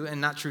true to you and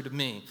not true to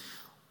me?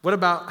 What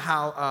about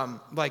how,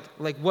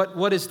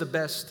 what is the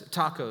best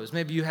tacos?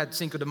 Maybe you had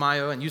Cinco de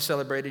Mayo and you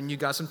celebrated and you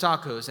got some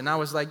tacos. And I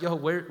was like, yo,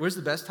 where's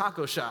the best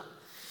taco shop?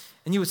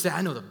 And you would say,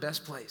 I know the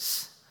best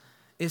place.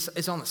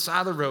 It's on the side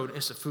of the road.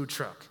 It's a food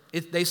truck.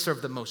 They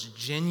serve the most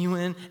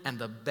genuine and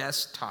the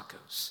best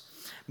tacos.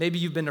 Maybe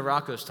you've been to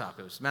Rocco's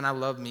Tacos. Man, I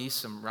love me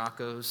some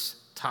Rocco's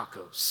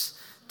Tacos.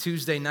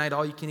 Tuesday night,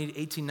 all you can eat,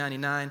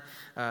 $18.99.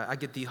 I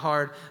get the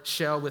hard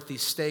shell with the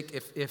steak.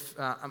 If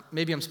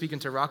maybe I'm speaking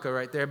to Rocco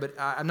right there, but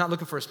I'm not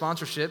looking for a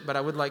sponsorship, but I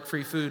would like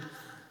free food.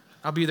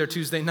 I'll be there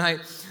Tuesday night.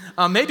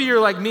 Maybe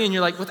you're like me and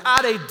you're like,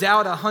 without a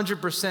doubt,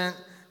 100%,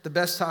 the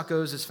best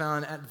tacos is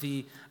found at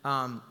the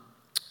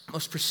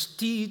most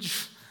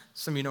prestige,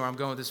 some of you know where I'm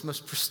going with this,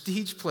 most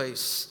prestige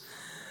place,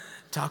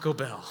 Taco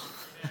Bell.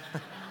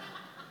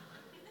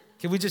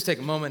 Can we just take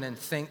a moment and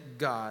thank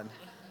God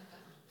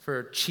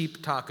for cheap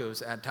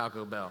tacos at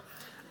Taco Bell?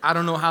 I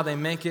don't know how they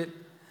make it,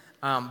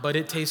 but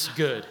it tastes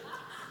good.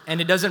 And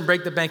it doesn't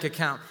break the bank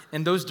account.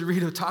 And those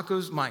Dorito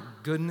tacos, my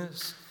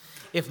goodness.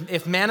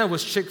 If manna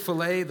was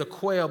Chick-fil-A, the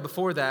quail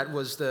before that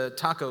was the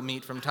taco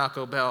meat from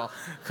Taco Bell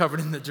covered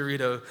in the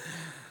Dorito.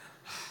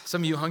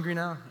 Some of you hungry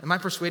now? Am I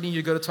persuading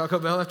you to go to Taco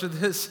Bell after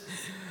this?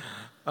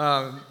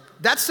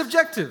 That's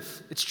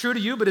subjective. It's true to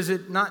you, but is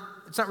it not?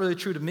 It's not really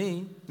true to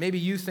me. Maybe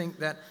you think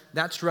that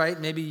that's right.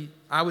 Maybe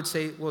I would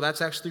say, well,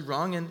 that's actually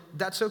wrong, and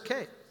that's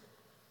okay.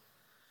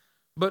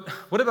 But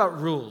what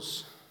about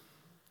rules?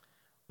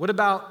 What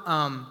about,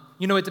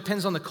 it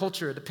depends on the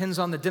culture. It depends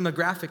on the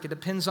demographic. It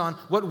depends on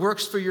what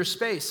works for your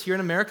space. Here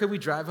in America, we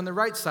drive on the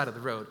right side of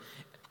the road.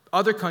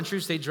 Other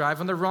countries, they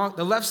drive on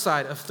the left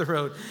side of the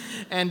road.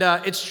 And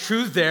it's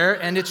true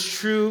there, and it's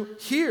true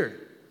here.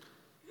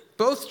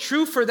 Both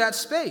true for that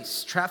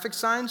space. Traffic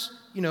signs,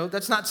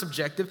 that's not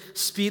subjective.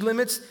 Speed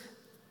limits,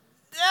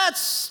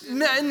 that's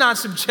not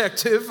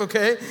subjective,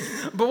 okay?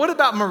 But what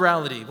about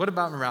morality?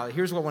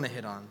 Here's what I want to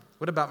hit on.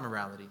 What about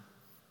morality?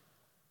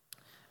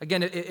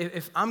 Again,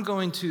 if I'm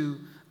going to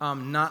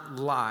not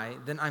lie,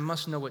 then I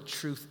must know what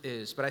truth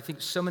is. But I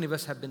think so many of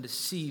us have been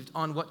deceived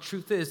on what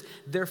truth is.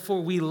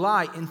 Therefore, we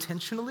lie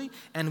intentionally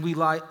and we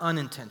lie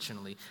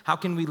unintentionally. How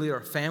can we lead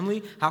our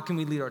family? How can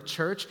we lead our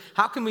church?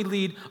 How can we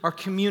lead our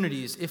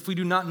communities if we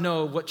do not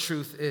know what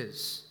truth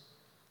is?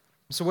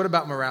 So what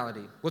about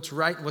morality? What's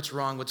right, what's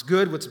wrong, what's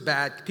good, what's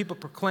bad? People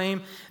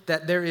proclaim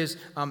that there is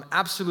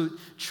absolute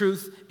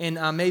truth in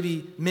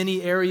maybe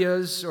many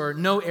areas or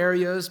no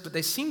areas, but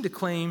they seem to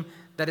claim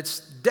that it's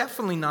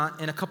definitely not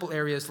in a couple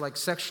areas like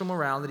sexual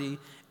morality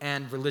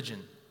and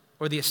religion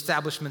or the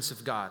establishments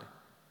of God.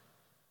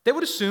 They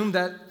would assume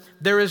that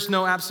there is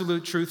no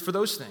absolute truth for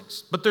those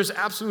things, but there's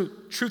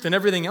absolute truth in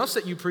everything else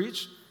that you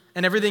preach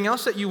and everything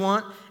else that you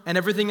want and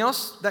everything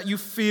else that you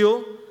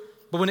feel.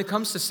 But when it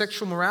comes to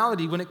sexual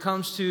morality, when it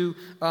comes to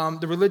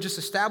the religious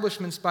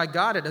establishments by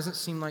God, it doesn't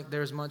seem like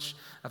there's much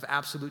of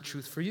absolute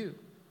truth for you.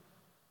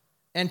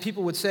 And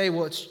people would say,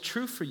 well, it's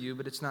true for you,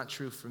 but it's not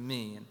true for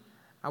me. And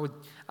I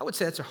would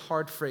say that's a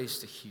hard phrase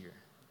to hear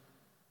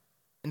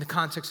in the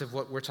context of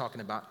what we're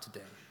talking about today.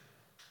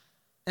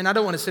 And I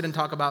don't want to sit and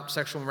talk about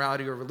sexual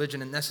morality or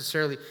religion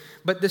necessarily,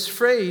 but this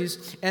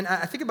phrase, and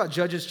I think about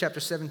Judges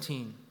chapter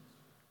 17.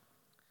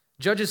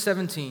 Judges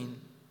 17,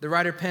 The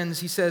writer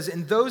pens, he says,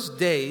 in those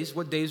days,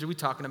 what days are we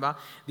talking about?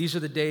 These are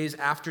the days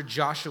after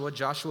Joshua,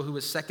 who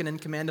was second in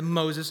command of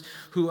Moses,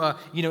 who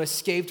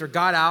escaped or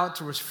got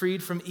out or was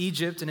freed from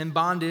Egypt and in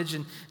bondage.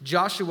 And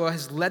Joshua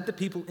has led the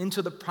people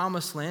into the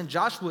promised land.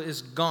 Joshua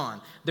is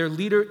gone. Their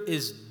leader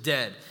is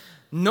dead.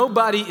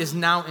 Nobody is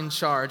now in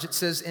charge. It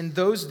says, in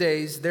those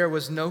days, there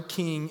was no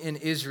king in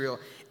Israel.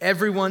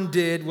 Everyone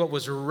did what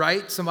was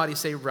right. Somebody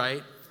say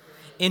right.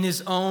 In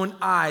his own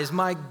eyes.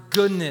 My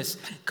goodness.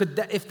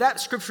 If that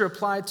scripture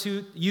applied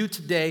to you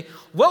today,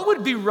 what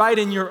would be right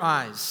in your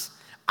eyes?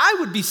 I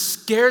would be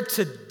scared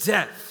to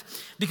death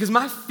because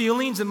my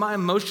feelings and my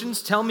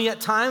emotions tell me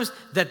at times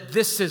that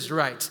this is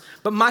right.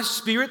 But my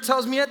spirit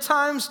tells me at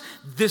times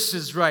this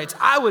is right.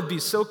 I would be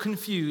so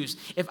confused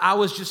if I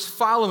was just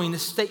following the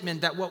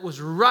statement that what was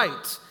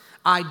right,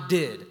 I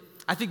did.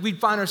 I think we'd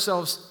find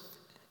ourselves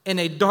in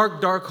a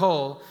dark, dark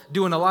hole,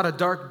 doing a lot of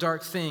dark,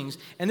 dark things.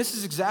 And this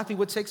is exactly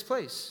what takes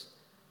place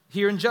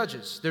here in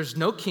Judges. There's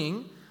no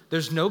king.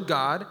 There's no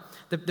God.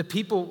 The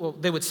people, well,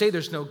 they would say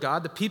there's no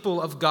God. The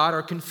people of God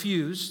are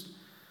confused.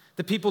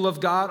 The people of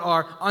God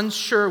are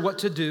unsure what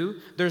to do.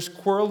 There's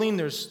quarreling.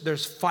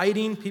 There's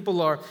fighting.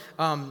 People are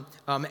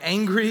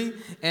angry.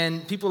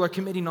 And people are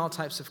committing all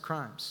types of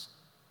crimes.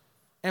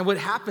 And what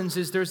happens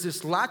is there's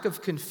this lack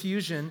of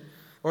confusion,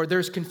 or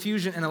there's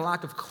confusion and a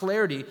lack of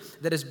clarity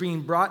that is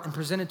being brought and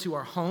presented to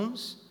our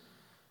homes,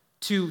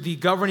 to the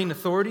governing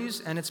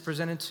authorities, and it's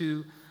presented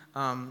to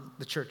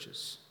the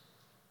churches.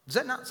 Does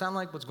that not sound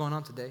like what's going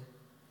on today?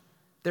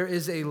 There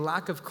is a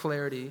lack of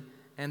clarity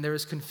and there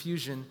is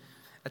confusion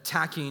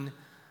attacking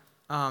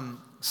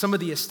some of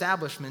the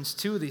establishments,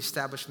 two of the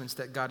establishments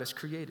that God has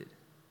created,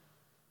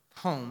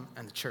 home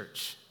and the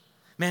church.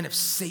 Man, if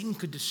Satan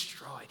could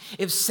destroy,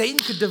 if Satan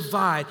could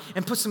divide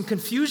and put some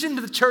confusion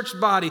into the church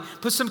body,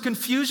 put some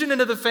confusion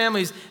into the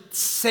families,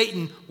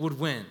 Satan would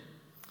win.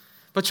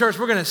 But church,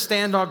 we're going to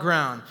stand our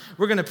ground.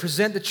 We're going to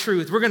present the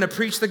truth. We're going to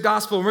preach the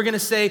gospel. And we're going to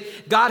say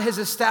God has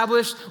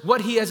established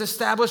what he has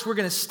established. We're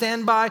going to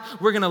stand by.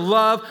 We're going to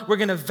love. We're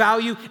going to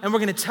value. And we're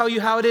going to tell you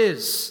how it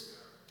is.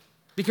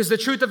 Because the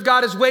truth of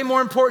God is way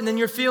more important than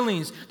your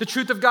feelings. The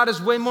truth of God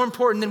is way more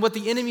important than what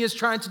the enemy is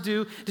trying to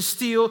do, to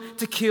steal,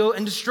 to kill,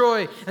 and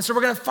destroy. And so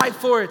we're going to fight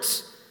for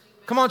it.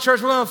 Come on,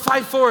 church, we're going to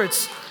fight for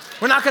it.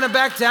 We're not going to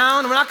back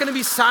down. We're not going to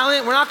be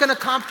silent. We're not going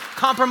to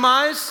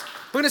compromise.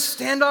 We're going to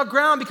stand our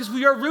ground because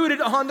we are rooted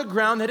on the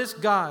ground that is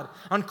God.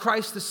 On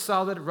Christ, the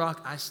solid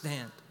rock, I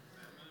stand.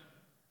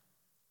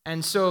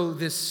 And so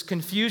this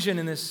confusion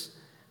and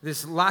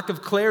this lack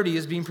of clarity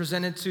is being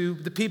presented to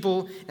the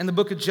people in the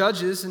book of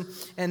Judges.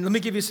 And let me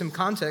give you some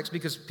context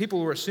because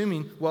people were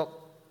assuming, well,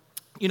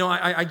 you know,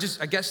 I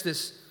guess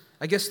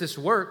this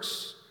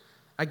works.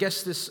 I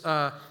guess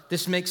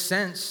this makes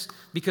sense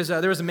because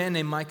there was a man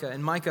named Micah,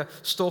 and Micah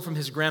stole from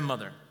his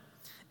grandmother.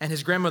 And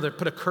his grandmother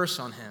put a curse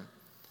on him.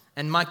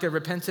 And Micah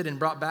repented and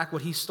brought back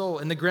what he stole.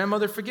 And the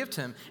grandmother forgave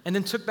him and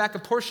then took back a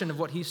portion of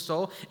what he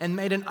stole and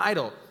made an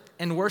idol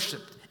and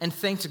worshiped and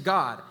thanked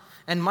God.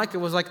 And Micah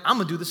was like, I'm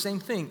going to do the same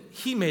thing.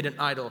 He made an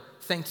idol,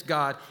 thanked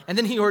God. And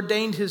then he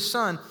ordained his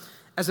son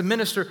as a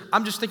minister.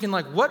 I'm just thinking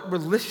like, what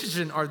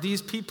religion are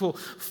these people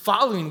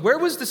following? Where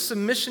was the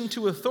submission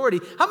to authority?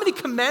 How many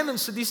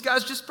commandments did these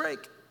guys just break?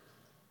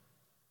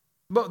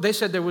 Well, they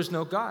said there was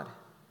no God.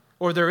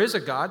 Or there is a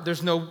God.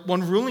 There's no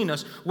one ruling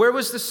us. Where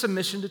was the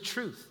submission to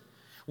truth?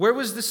 Where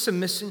was the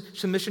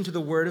submission to the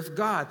word of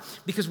God?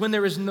 Because when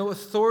there is no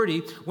authority,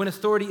 when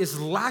authority is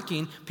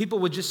lacking, people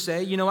would just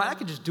say, you know what, I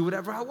could just do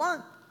whatever I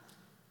want.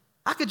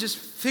 I could just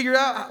figure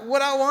out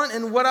what I want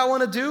and what I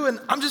want to do, and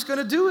I'm just going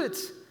to do it.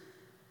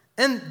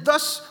 And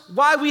thus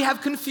why we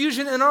have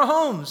confusion in our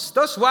homes.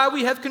 Thus why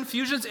we have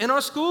confusions in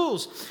our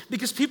schools.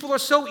 Because people are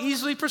so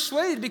easily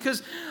persuaded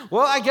because,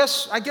 well, I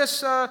guess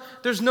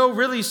there's no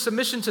really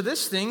submission to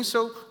this thing,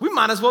 so we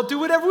might as well do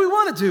whatever we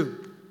want to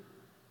do.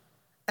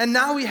 And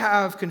now we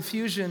have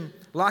confusion,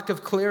 lack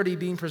of clarity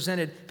being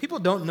presented. People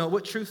don't know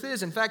what truth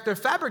is. In fact, they're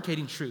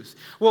fabricating truth.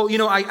 Well, you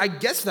know, I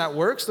guess that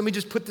works. Let me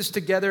just put this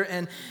together,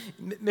 and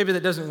maybe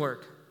that doesn't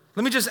work.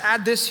 Let me just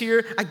add this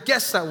here. I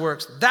guess that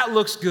works. That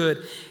looks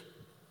good.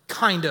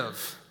 Kind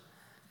of.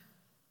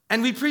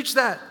 And we preach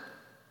that.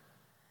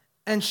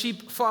 And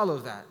sheep follow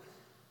that.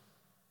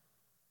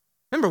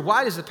 Remember,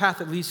 wide is the path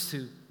that leads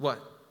to what?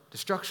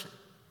 Destruction.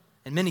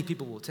 And many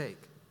people will take.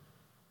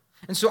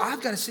 And so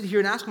I've got to sit here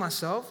and ask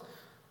myself,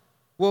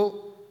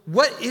 well,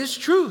 what is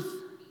truth?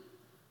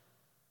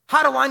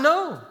 How do I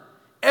know?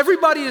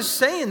 Everybody is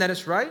saying that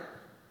it's right.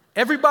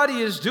 Everybody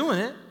is doing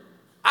it.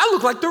 I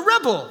look like the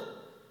rebel.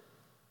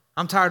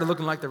 I'm tired of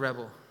looking like the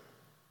rebel.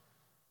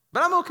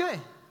 But I'm okay.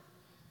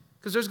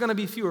 Because there's going to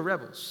be fewer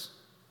rebels.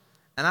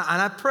 And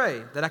I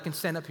pray that I can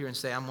stand up here and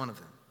say I'm one of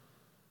them.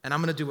 And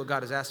I'm going to do what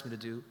God has asked me to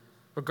do,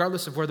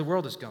 regardless of where the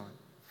world is going.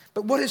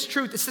 But what is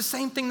truth? It's the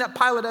same thing that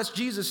Pilate asked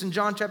Jesus in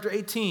John chapter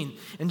 18.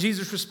 And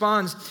Jesus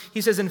responds,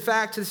 he says, in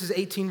fact, this is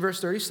 18 verse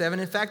 37,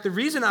 in fact, the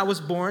reason I was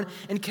born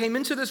and came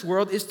into this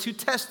world is to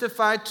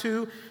testify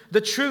to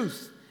the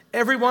truth.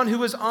 Everyone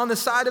who is on the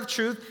side of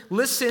truth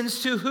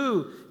listens to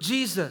who?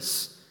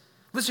 Jesus.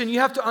 Listen, you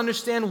have to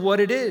understand what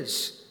it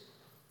is.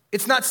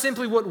 It's not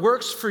simply what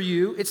works for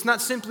you. It's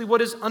not simply what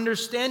is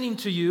understanding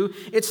to you.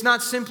 It's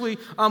not simply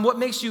what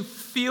makes you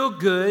feel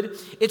good.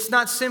 It's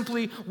not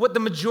simply what the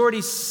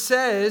majority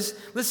says.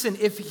 Listen,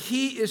 if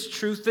he is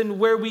truth, then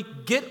where we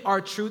get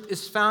our truth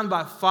is found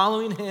by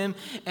following him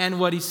and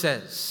what he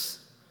says.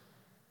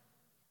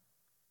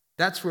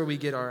 That's where we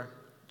get our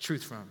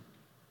truth from.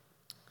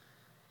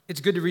 It's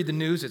good to read the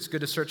news. It's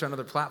good to search on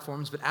other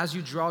platforms. But as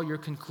you draw your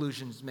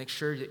conclusions, make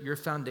sure that your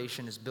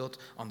foundation is built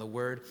on the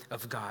Word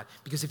of God.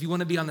 Because if you want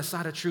to be on the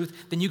side of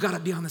truth, then you got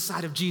to be on the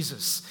side of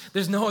Jesus.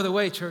 There's no other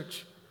way,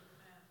 church.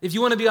 If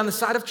you want to be on the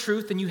side of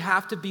truth, then you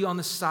have to be on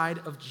the side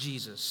of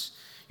Jesus.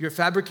 Your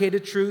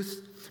fabricated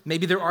truth,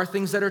 maybe there are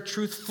things that are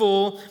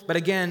truthful, but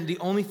again, the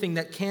only thing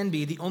that can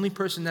be, the only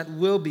person that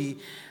will be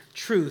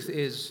truth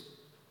is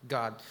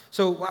God.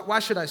 So why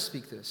should I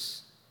speak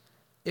this?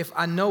 If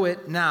I know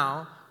it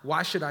now,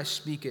 why should I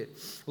speak it?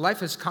 Life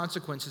has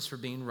consequences for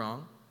being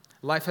wrong.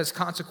 Life has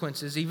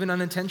consequences, even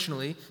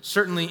unintentionally,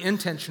 certainly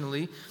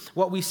intentionally.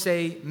 What we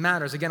say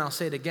matters. Again, I'll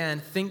say it again.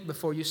 Think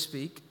before you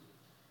speak.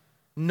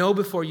 Know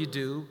before you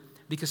do,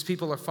 because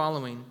people are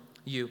following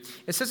you.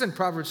 It says in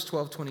Proverbs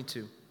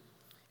 12:22,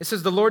 it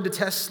says, the Lord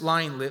detests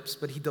lying lips,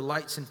 but he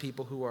delights in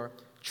people who are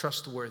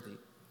trustworthy.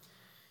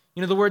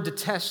 You know, the word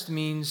detest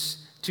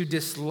means to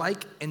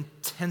dislike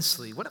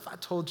intensely. What if I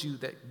told you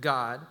that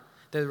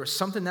there was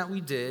something that we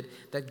did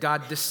that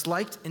God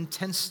disliked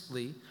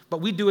intensely,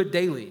 but we do it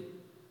daily?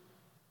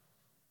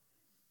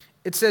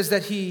 It says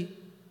that he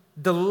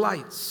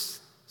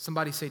delights.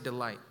 Somebody say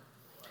delight.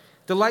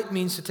 Delight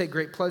means to take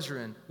great pleasure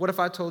in. What if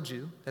I told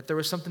you that there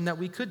was something that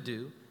we could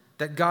do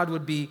that God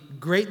would be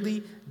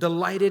greatly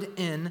delighted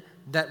in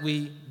that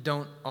we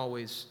don't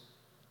always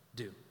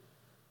do?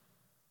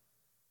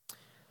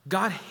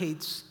 God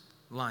hates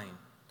lying.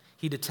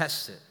 He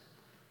detests it.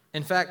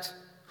 In fact,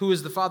 who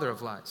is the father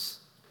of lies?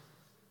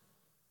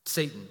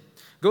 Satan.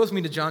 Go with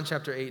me to John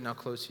chapter 8, and I'll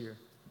close here.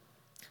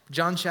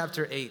 John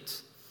chapter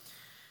 8.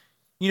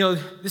 You know,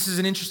 this is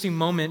an interesting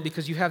moment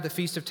because you have the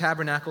Feast of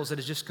Tabernacles that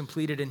is just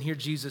completed, and here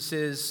Jesus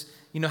is,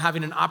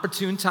 having an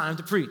opportune time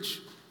to preach.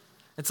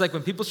 It's like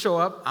when people show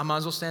up, I might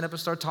as well stand up and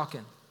start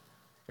talking.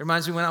 It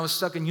reminds me when I was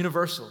stuck in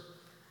Universal,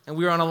 and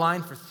we were on a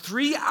line for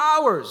 3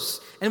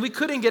 hours, and we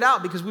couldn't get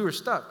out because we were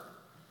stuck.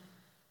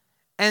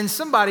 And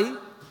somebody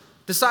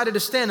decided to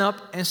stand up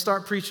and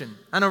start preaching.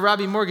 I know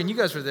Robbie Morgan, you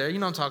guys were there. You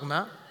know what I'm talking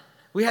about.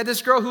 We had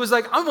this girl who was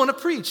like, I want to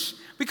preach,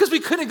 because we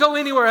couldn't go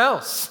anywhere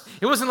else.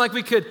 It wasn't like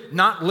we could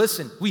not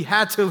listen. We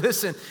had to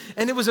listen.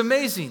 And it was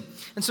amazing.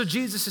 And so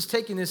Jesus is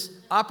taking this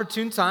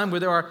opportune time where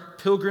there are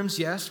pilgrims,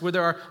 yes, where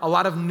there are a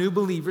lot of new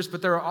believers,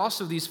 but there are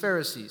also these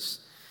Pharisees.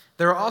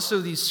 There are also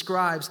these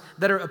scribes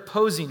that are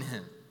opposing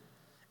him.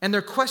 And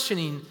they're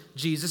questioning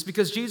Jesus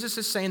because Jesus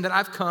is saying that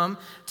I've come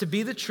to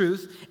be the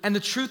truth, and the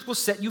truth will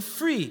set you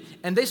free.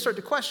 And they start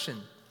to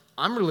question,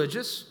 I'm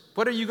religious.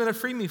 What are you going to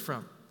free me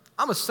from?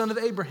 I'm a son of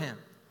Abraham.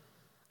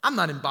 I'm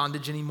not in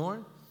bondage anymore.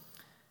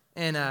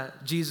 And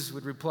Jesus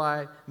would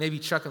reply, maybe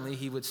chuckingly,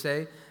 he would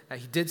say,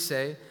 he did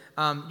say,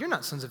 you're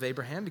not sons of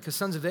Abraham, because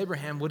sons of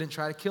Abraham wouldn't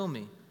try to kill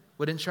me,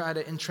 wouldn't try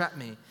to entrap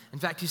me. In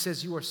fact, he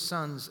says, you are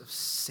sons of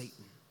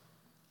Satan.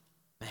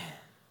 Man,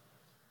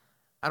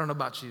 I don't know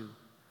about you,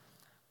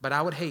 but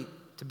I would hate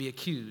to be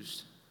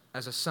accused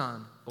as a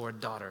son or a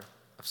daughter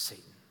of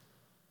Satan.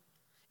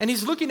 And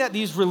he's looking at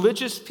these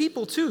religious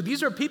people too.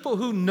 These are people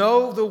who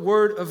know the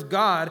word of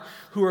God,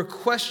 who are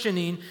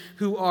questioning,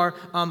 who are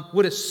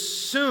would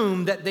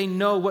assume that they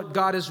know what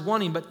God is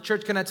wanting. But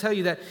church, can I tell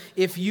you that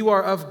if you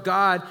are of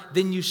God,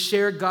 then you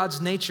share God's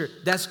nature.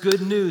 That's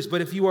good news.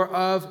 But if you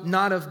are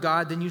not of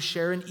God, then you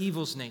share in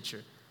evil's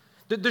nature.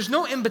 There's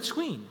no in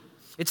between.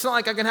 It's not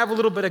like I can have a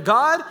little bit of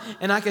God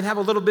and I can have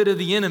a little bit of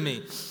the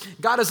enemy.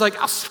 God is like,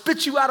 I'll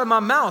spit you out of my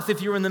mouth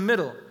if you're in the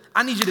middle.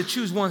 I need you to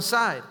choose one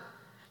side.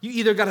 You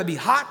either got to be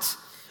hot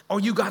or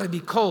you got to be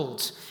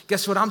cold.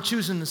 Guess what? I'm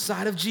choosing the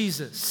side of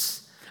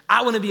Jesus.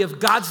 I want to be of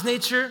God's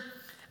nature.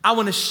 I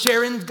want to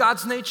share in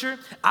God's nature.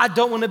 I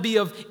don't want to be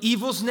of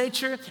evil's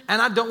nature,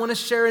 and I don't want to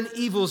share in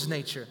evil's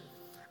nature.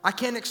 I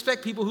can't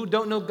expect people who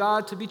don't know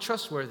God to be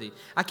trustworthy.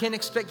 I can't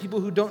expect people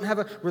who don't have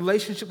a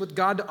relationship with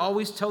God to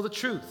always tell the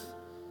truth.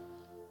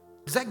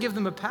 Does that give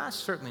them a pass?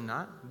 Certainly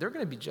not. They're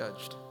going to be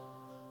judged.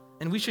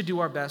 And we should do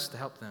our best to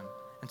help them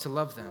and to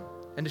love them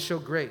and to show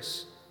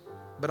grace,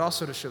 but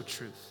also to show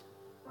truth.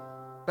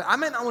 But I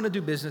might not want to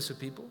do business with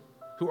people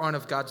who aren't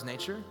of God's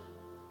nature.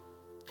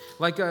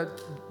 Like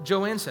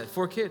Joanne said,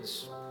 4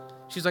 kids.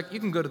 She's like, you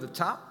can go to the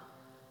top,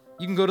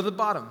 you can go to the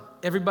bottom.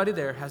 Everybody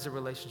there has a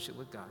relationship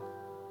with God.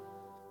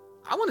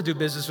 I want to do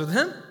business with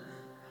him.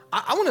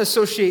 I want to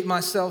associate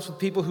myself with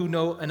people who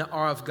know and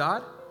are of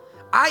God.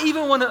 I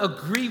even want to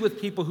agree with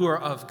people who are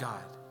of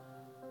God.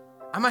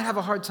 I might have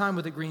a hard time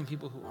with agreeing with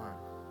people who aren't.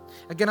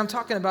 Again, I'm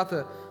talking about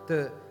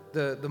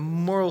the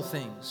moral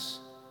things,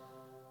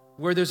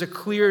 where there's a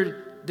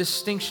clear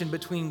distinction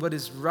between what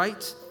is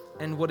right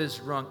and what is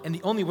wrong. And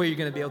the only way you're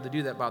going to be able to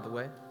do that, by the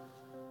way,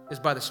 is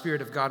by the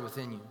Spirit of God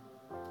within you.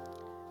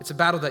 It's a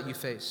battle that you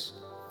face.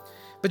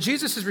 But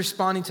Jesus is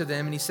responding to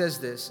them, and he says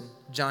this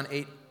in John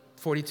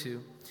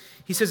 8:42.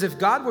 He says, if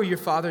God were your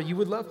Father, you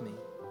would love me,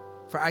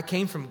 for I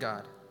came from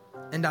God,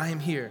 and I am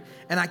here.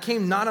 And I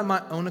came not on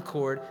my own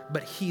accord,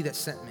 but he that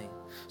sent me.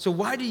 So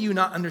why do you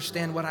not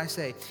understand what I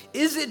say?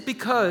 Is it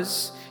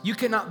because you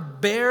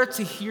cannot bear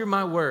to hear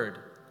my word?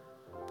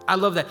 I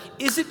love that.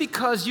 Is it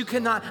because you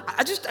cannot,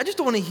 I just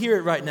don't want to hear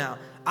it right now.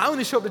 I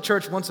only show up to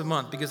church once a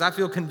month because I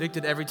feel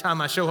convicted every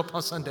time I show up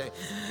on Sunday.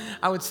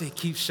 I would say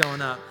keep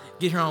showing up.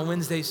 Get here on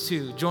Wednesdays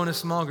too. Join a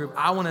small group.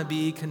 I want to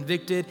be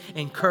convicted,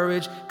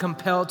 encouraged,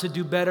 compelled to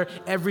do better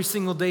every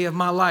single day of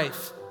my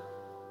life.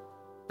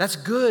 That's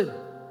good.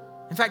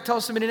 In fact,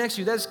 tell somebody next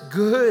to you, that's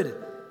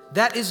good.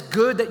 That is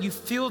good that you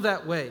feel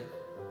that way.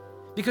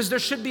 Because there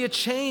should be a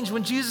change.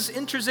 When Jesus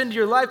enters into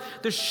your life,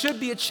 there should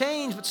be a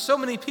change. But so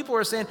many people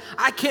are saying,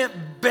 I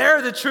can't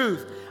bear the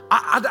truth.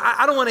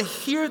 I don't want to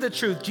hear the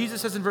truth. Jesus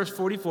says in verse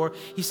 44,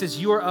 he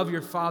says, you are of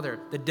your father,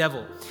 the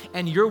devil,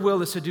 and your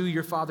will is to do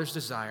your father's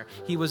desire.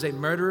 He was a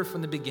murderer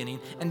from the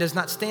beginning and does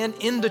not stand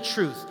in the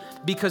truth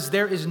because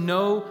there is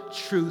no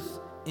truth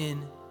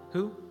in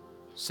who?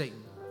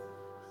 Satan.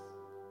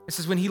 It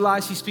says when he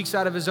lies, he speaks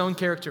out of his own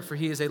character, for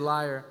he is a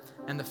liar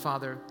and the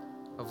father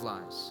of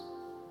lies.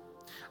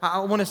 I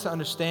want us to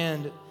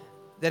understand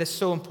that it's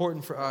so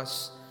important for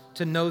us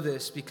to know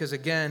this because,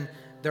 again,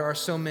 there are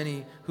so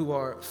many who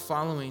are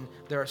following.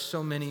 There are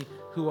so many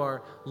who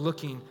are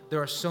looking.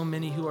 There are so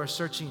many who are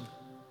searching.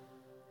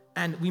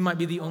 And we might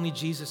be the only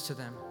Jesus to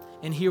them.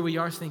 And here we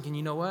are thinking,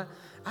 you know what?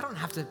 I don't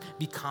have to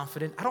be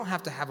confident. I don't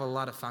have to have a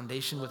lot of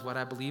foundation with what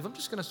I believe. I'm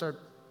just going to start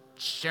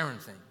sharing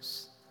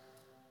things.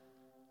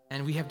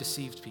 And we have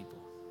deceived people.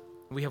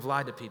 We have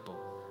lied to people.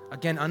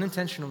 Again,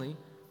 unintentionally,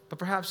 but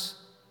perhaps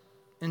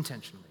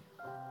intentionally.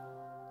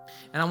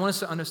 And I want us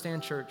to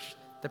understand, church,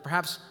 that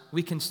perhaps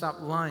we can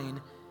stop lying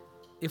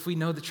if we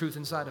know the truth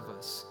inside of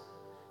us.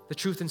 The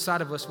truth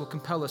inside of us will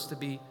compel us to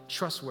be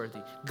trustworthy.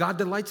 God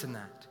delights in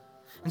that.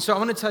 And so I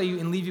want to tell you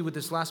and leave you with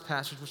this last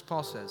passage, which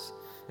Paul says,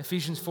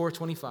 Ephesians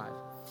 4:25.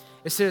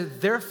 It says,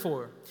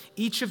 therefore,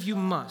 each of you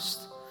must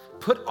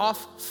put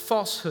off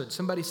falsehood.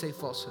 Somebody say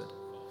falsehood.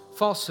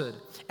 Falsehood.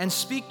 And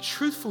speak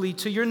truthfully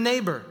to your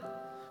neighbor.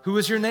 Who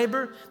is your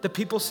neighbor? The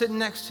people sitting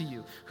next to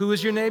you. Who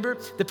is your neighbor?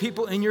 The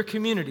people in your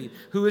community.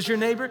 Who is your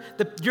neighbor?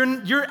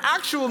 Your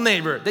actual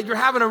neighbor that you're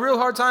having a real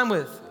hard time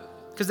with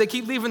because they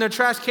keep leaving their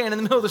trash can in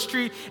the middle of the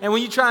street, and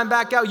when you try and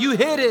back out, you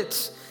hit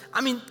it.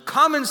 I mean,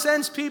 common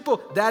sense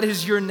people, that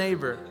is your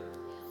neighbor.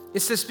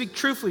 It says, speak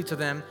truthfully to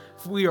them,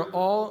 for we are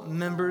all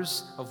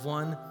members of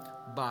one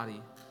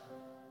body.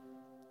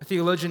 A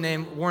theologian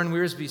named Warren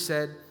Wiersbe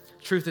said,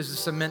 truth is the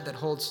cement that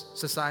holds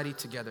society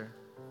together.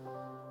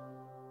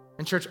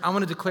 And church, I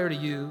want to declare to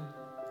you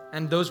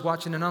and those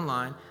watching it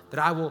online that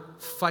I will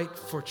fight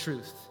for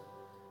truth.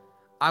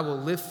 I will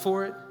live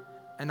for it,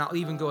 and I'll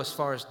even go as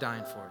far as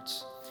dying for it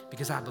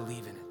because I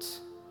believe in it.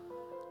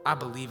 I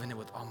believe in it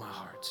with all my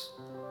heart.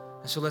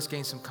 And so let's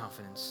gain some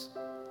confidence.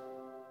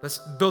 Let's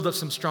build up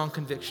some strong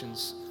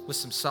convictions with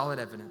some solid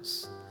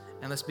evidence,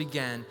 and let's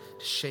begin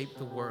to shape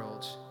the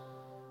world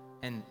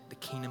and the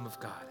kingdom of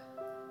God.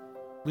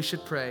 We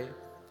should pray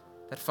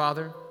that,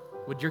 Father,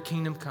 would your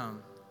kingdom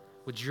come?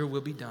 Would your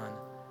will be done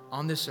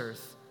on this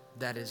earth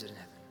that is in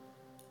heaven?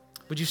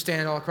 Would you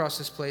stand all across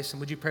this place and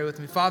would you pray with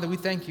me? Father, we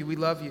thank you. We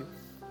love you.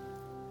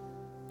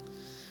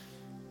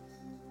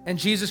 And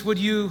Jesus, would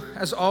you,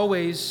 as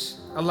always,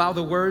 allow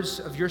the words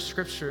of your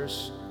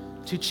scriptures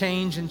to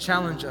change and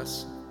challenge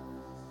us?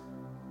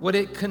 Would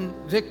it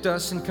convict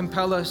us and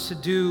compel us to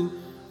do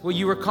what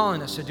you were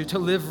calling us to do, to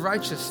live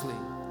righteously?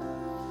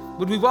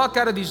 Would we walk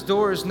out of these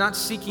doors not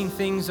seeking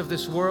things of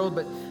this world,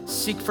 but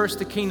seek first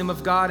the kingdom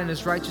of God and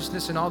his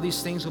righteousness, and all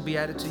these things will be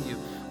added to you?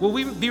 Will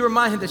we be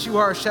reminded that you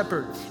are a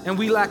shepherd and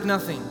we lack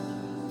nothing?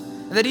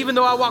 And that even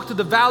though I walk through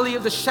the valley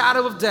of the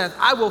shadow of death,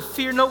 I will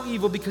fear no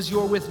evil because you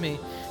are with me.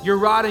 Your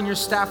rod and your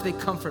staff, they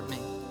comfort me.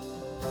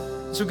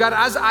 So God,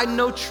 as I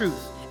know truth,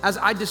 as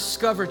I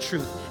discover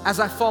truth, as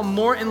I fall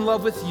more in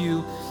love with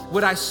you,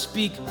 would I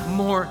speak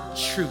more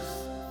truth?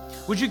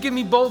 Would you give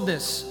me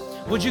boldness?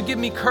 Would you give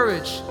me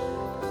courage?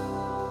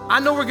 I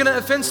know we're gonna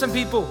offend some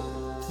people.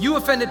 You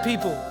offended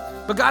people.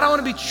 But God, I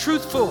wanna be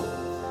truthful,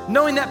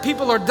 knowing that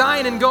people are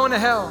dying and going to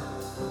hell.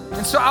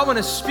 And so I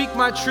wanna speak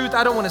my truth.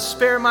 I don't wanna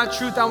spare my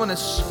truth. I wanna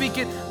speak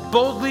it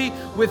boldly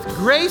with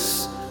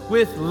grace,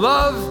 with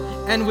love,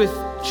 and with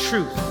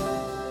truth.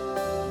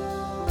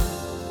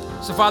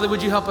 So Father,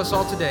 would you help us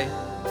all today?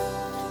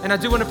 And I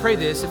do wanna pray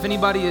this. If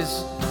anybody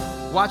is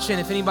watching,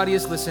 if anybody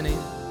is listening,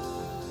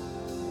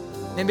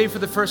 and maybe for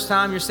the first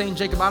time you're saying,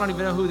 Jacob, I don't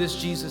even know who this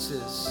Jesus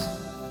is.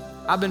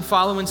 I've been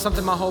following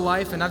something my whole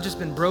life and I've just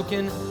been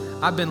broken.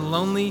 I've been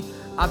lonely.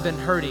 I've been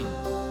hurting.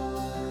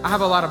 I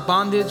have a lot of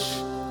bondage.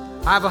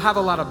 I have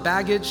a lot of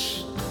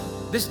baggage.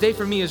 This day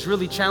for me is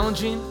really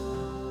challenging.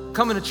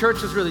 Coming to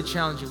church is really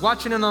challenging.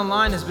 Watching it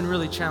online has been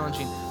really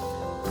challenging.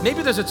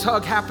 Maybe there's a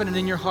tug happening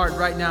in your heart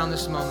right now in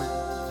this moment.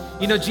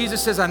 You know,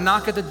 Jesus says, I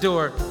knock at the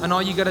door and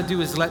all you gotta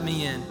do is let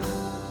me in.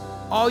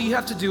 All you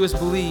have to do is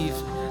believe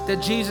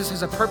that Jesus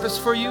has a purpose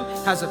for you,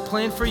 has a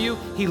plan for you.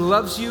 He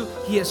loves you.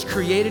 He has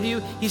created you.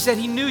 He said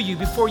he knew you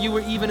before you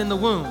were even in the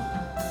womb.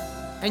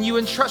 And you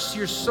entrust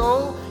your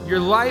soul, your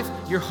life,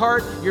 your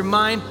heart, your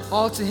mind,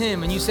 all to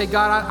him. And you say,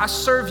 God, I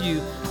serve you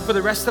for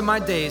the rest of my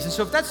days. And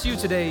so if that's you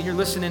today and you're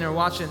listening or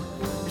watching,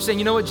 you're saying,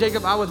 you know what,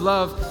 Jacob, I would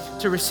love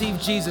to receive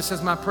Jesus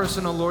as my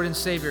personal Lord and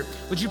Savior.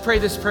 Would you pray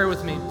this prayer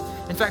with me?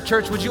 In fact,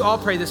 church, would you all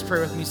pray this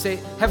prayer with me? Say,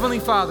 Heavenly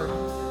Father,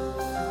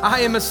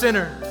 I am a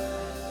sinner.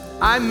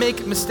 I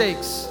make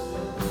mistakes.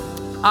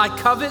 I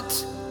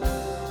covet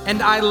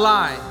and I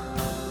lie.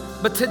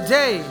 But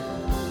today,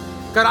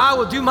 God, I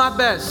will do my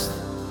best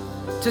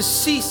to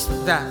cease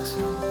that.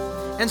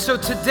 And so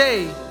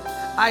today,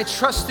 I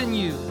trust in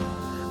you.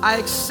 I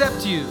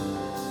accept you.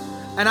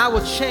 And I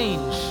will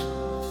change.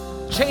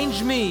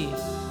 Change me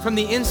from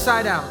the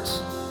inside out.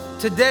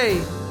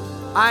 Today,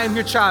 I am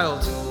your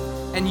child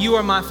and you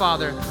are my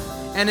Father.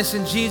 And it's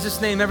in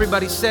Jesus' name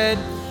everybody said,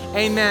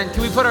 amen.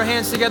 Can we put our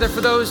hands together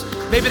for those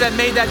maybe that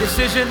made that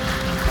decision?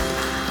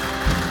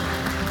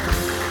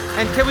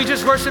 And can we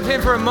just worship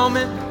him for a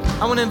moment?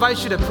 I want to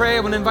invite you to pray. I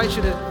want to invite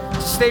you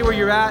to stay where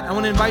you're at. I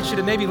want to invite you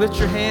to maybe lift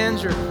your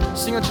hands or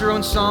sing out your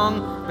own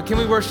song. But can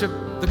we worship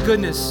the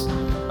goodness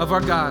of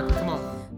our God? Come on.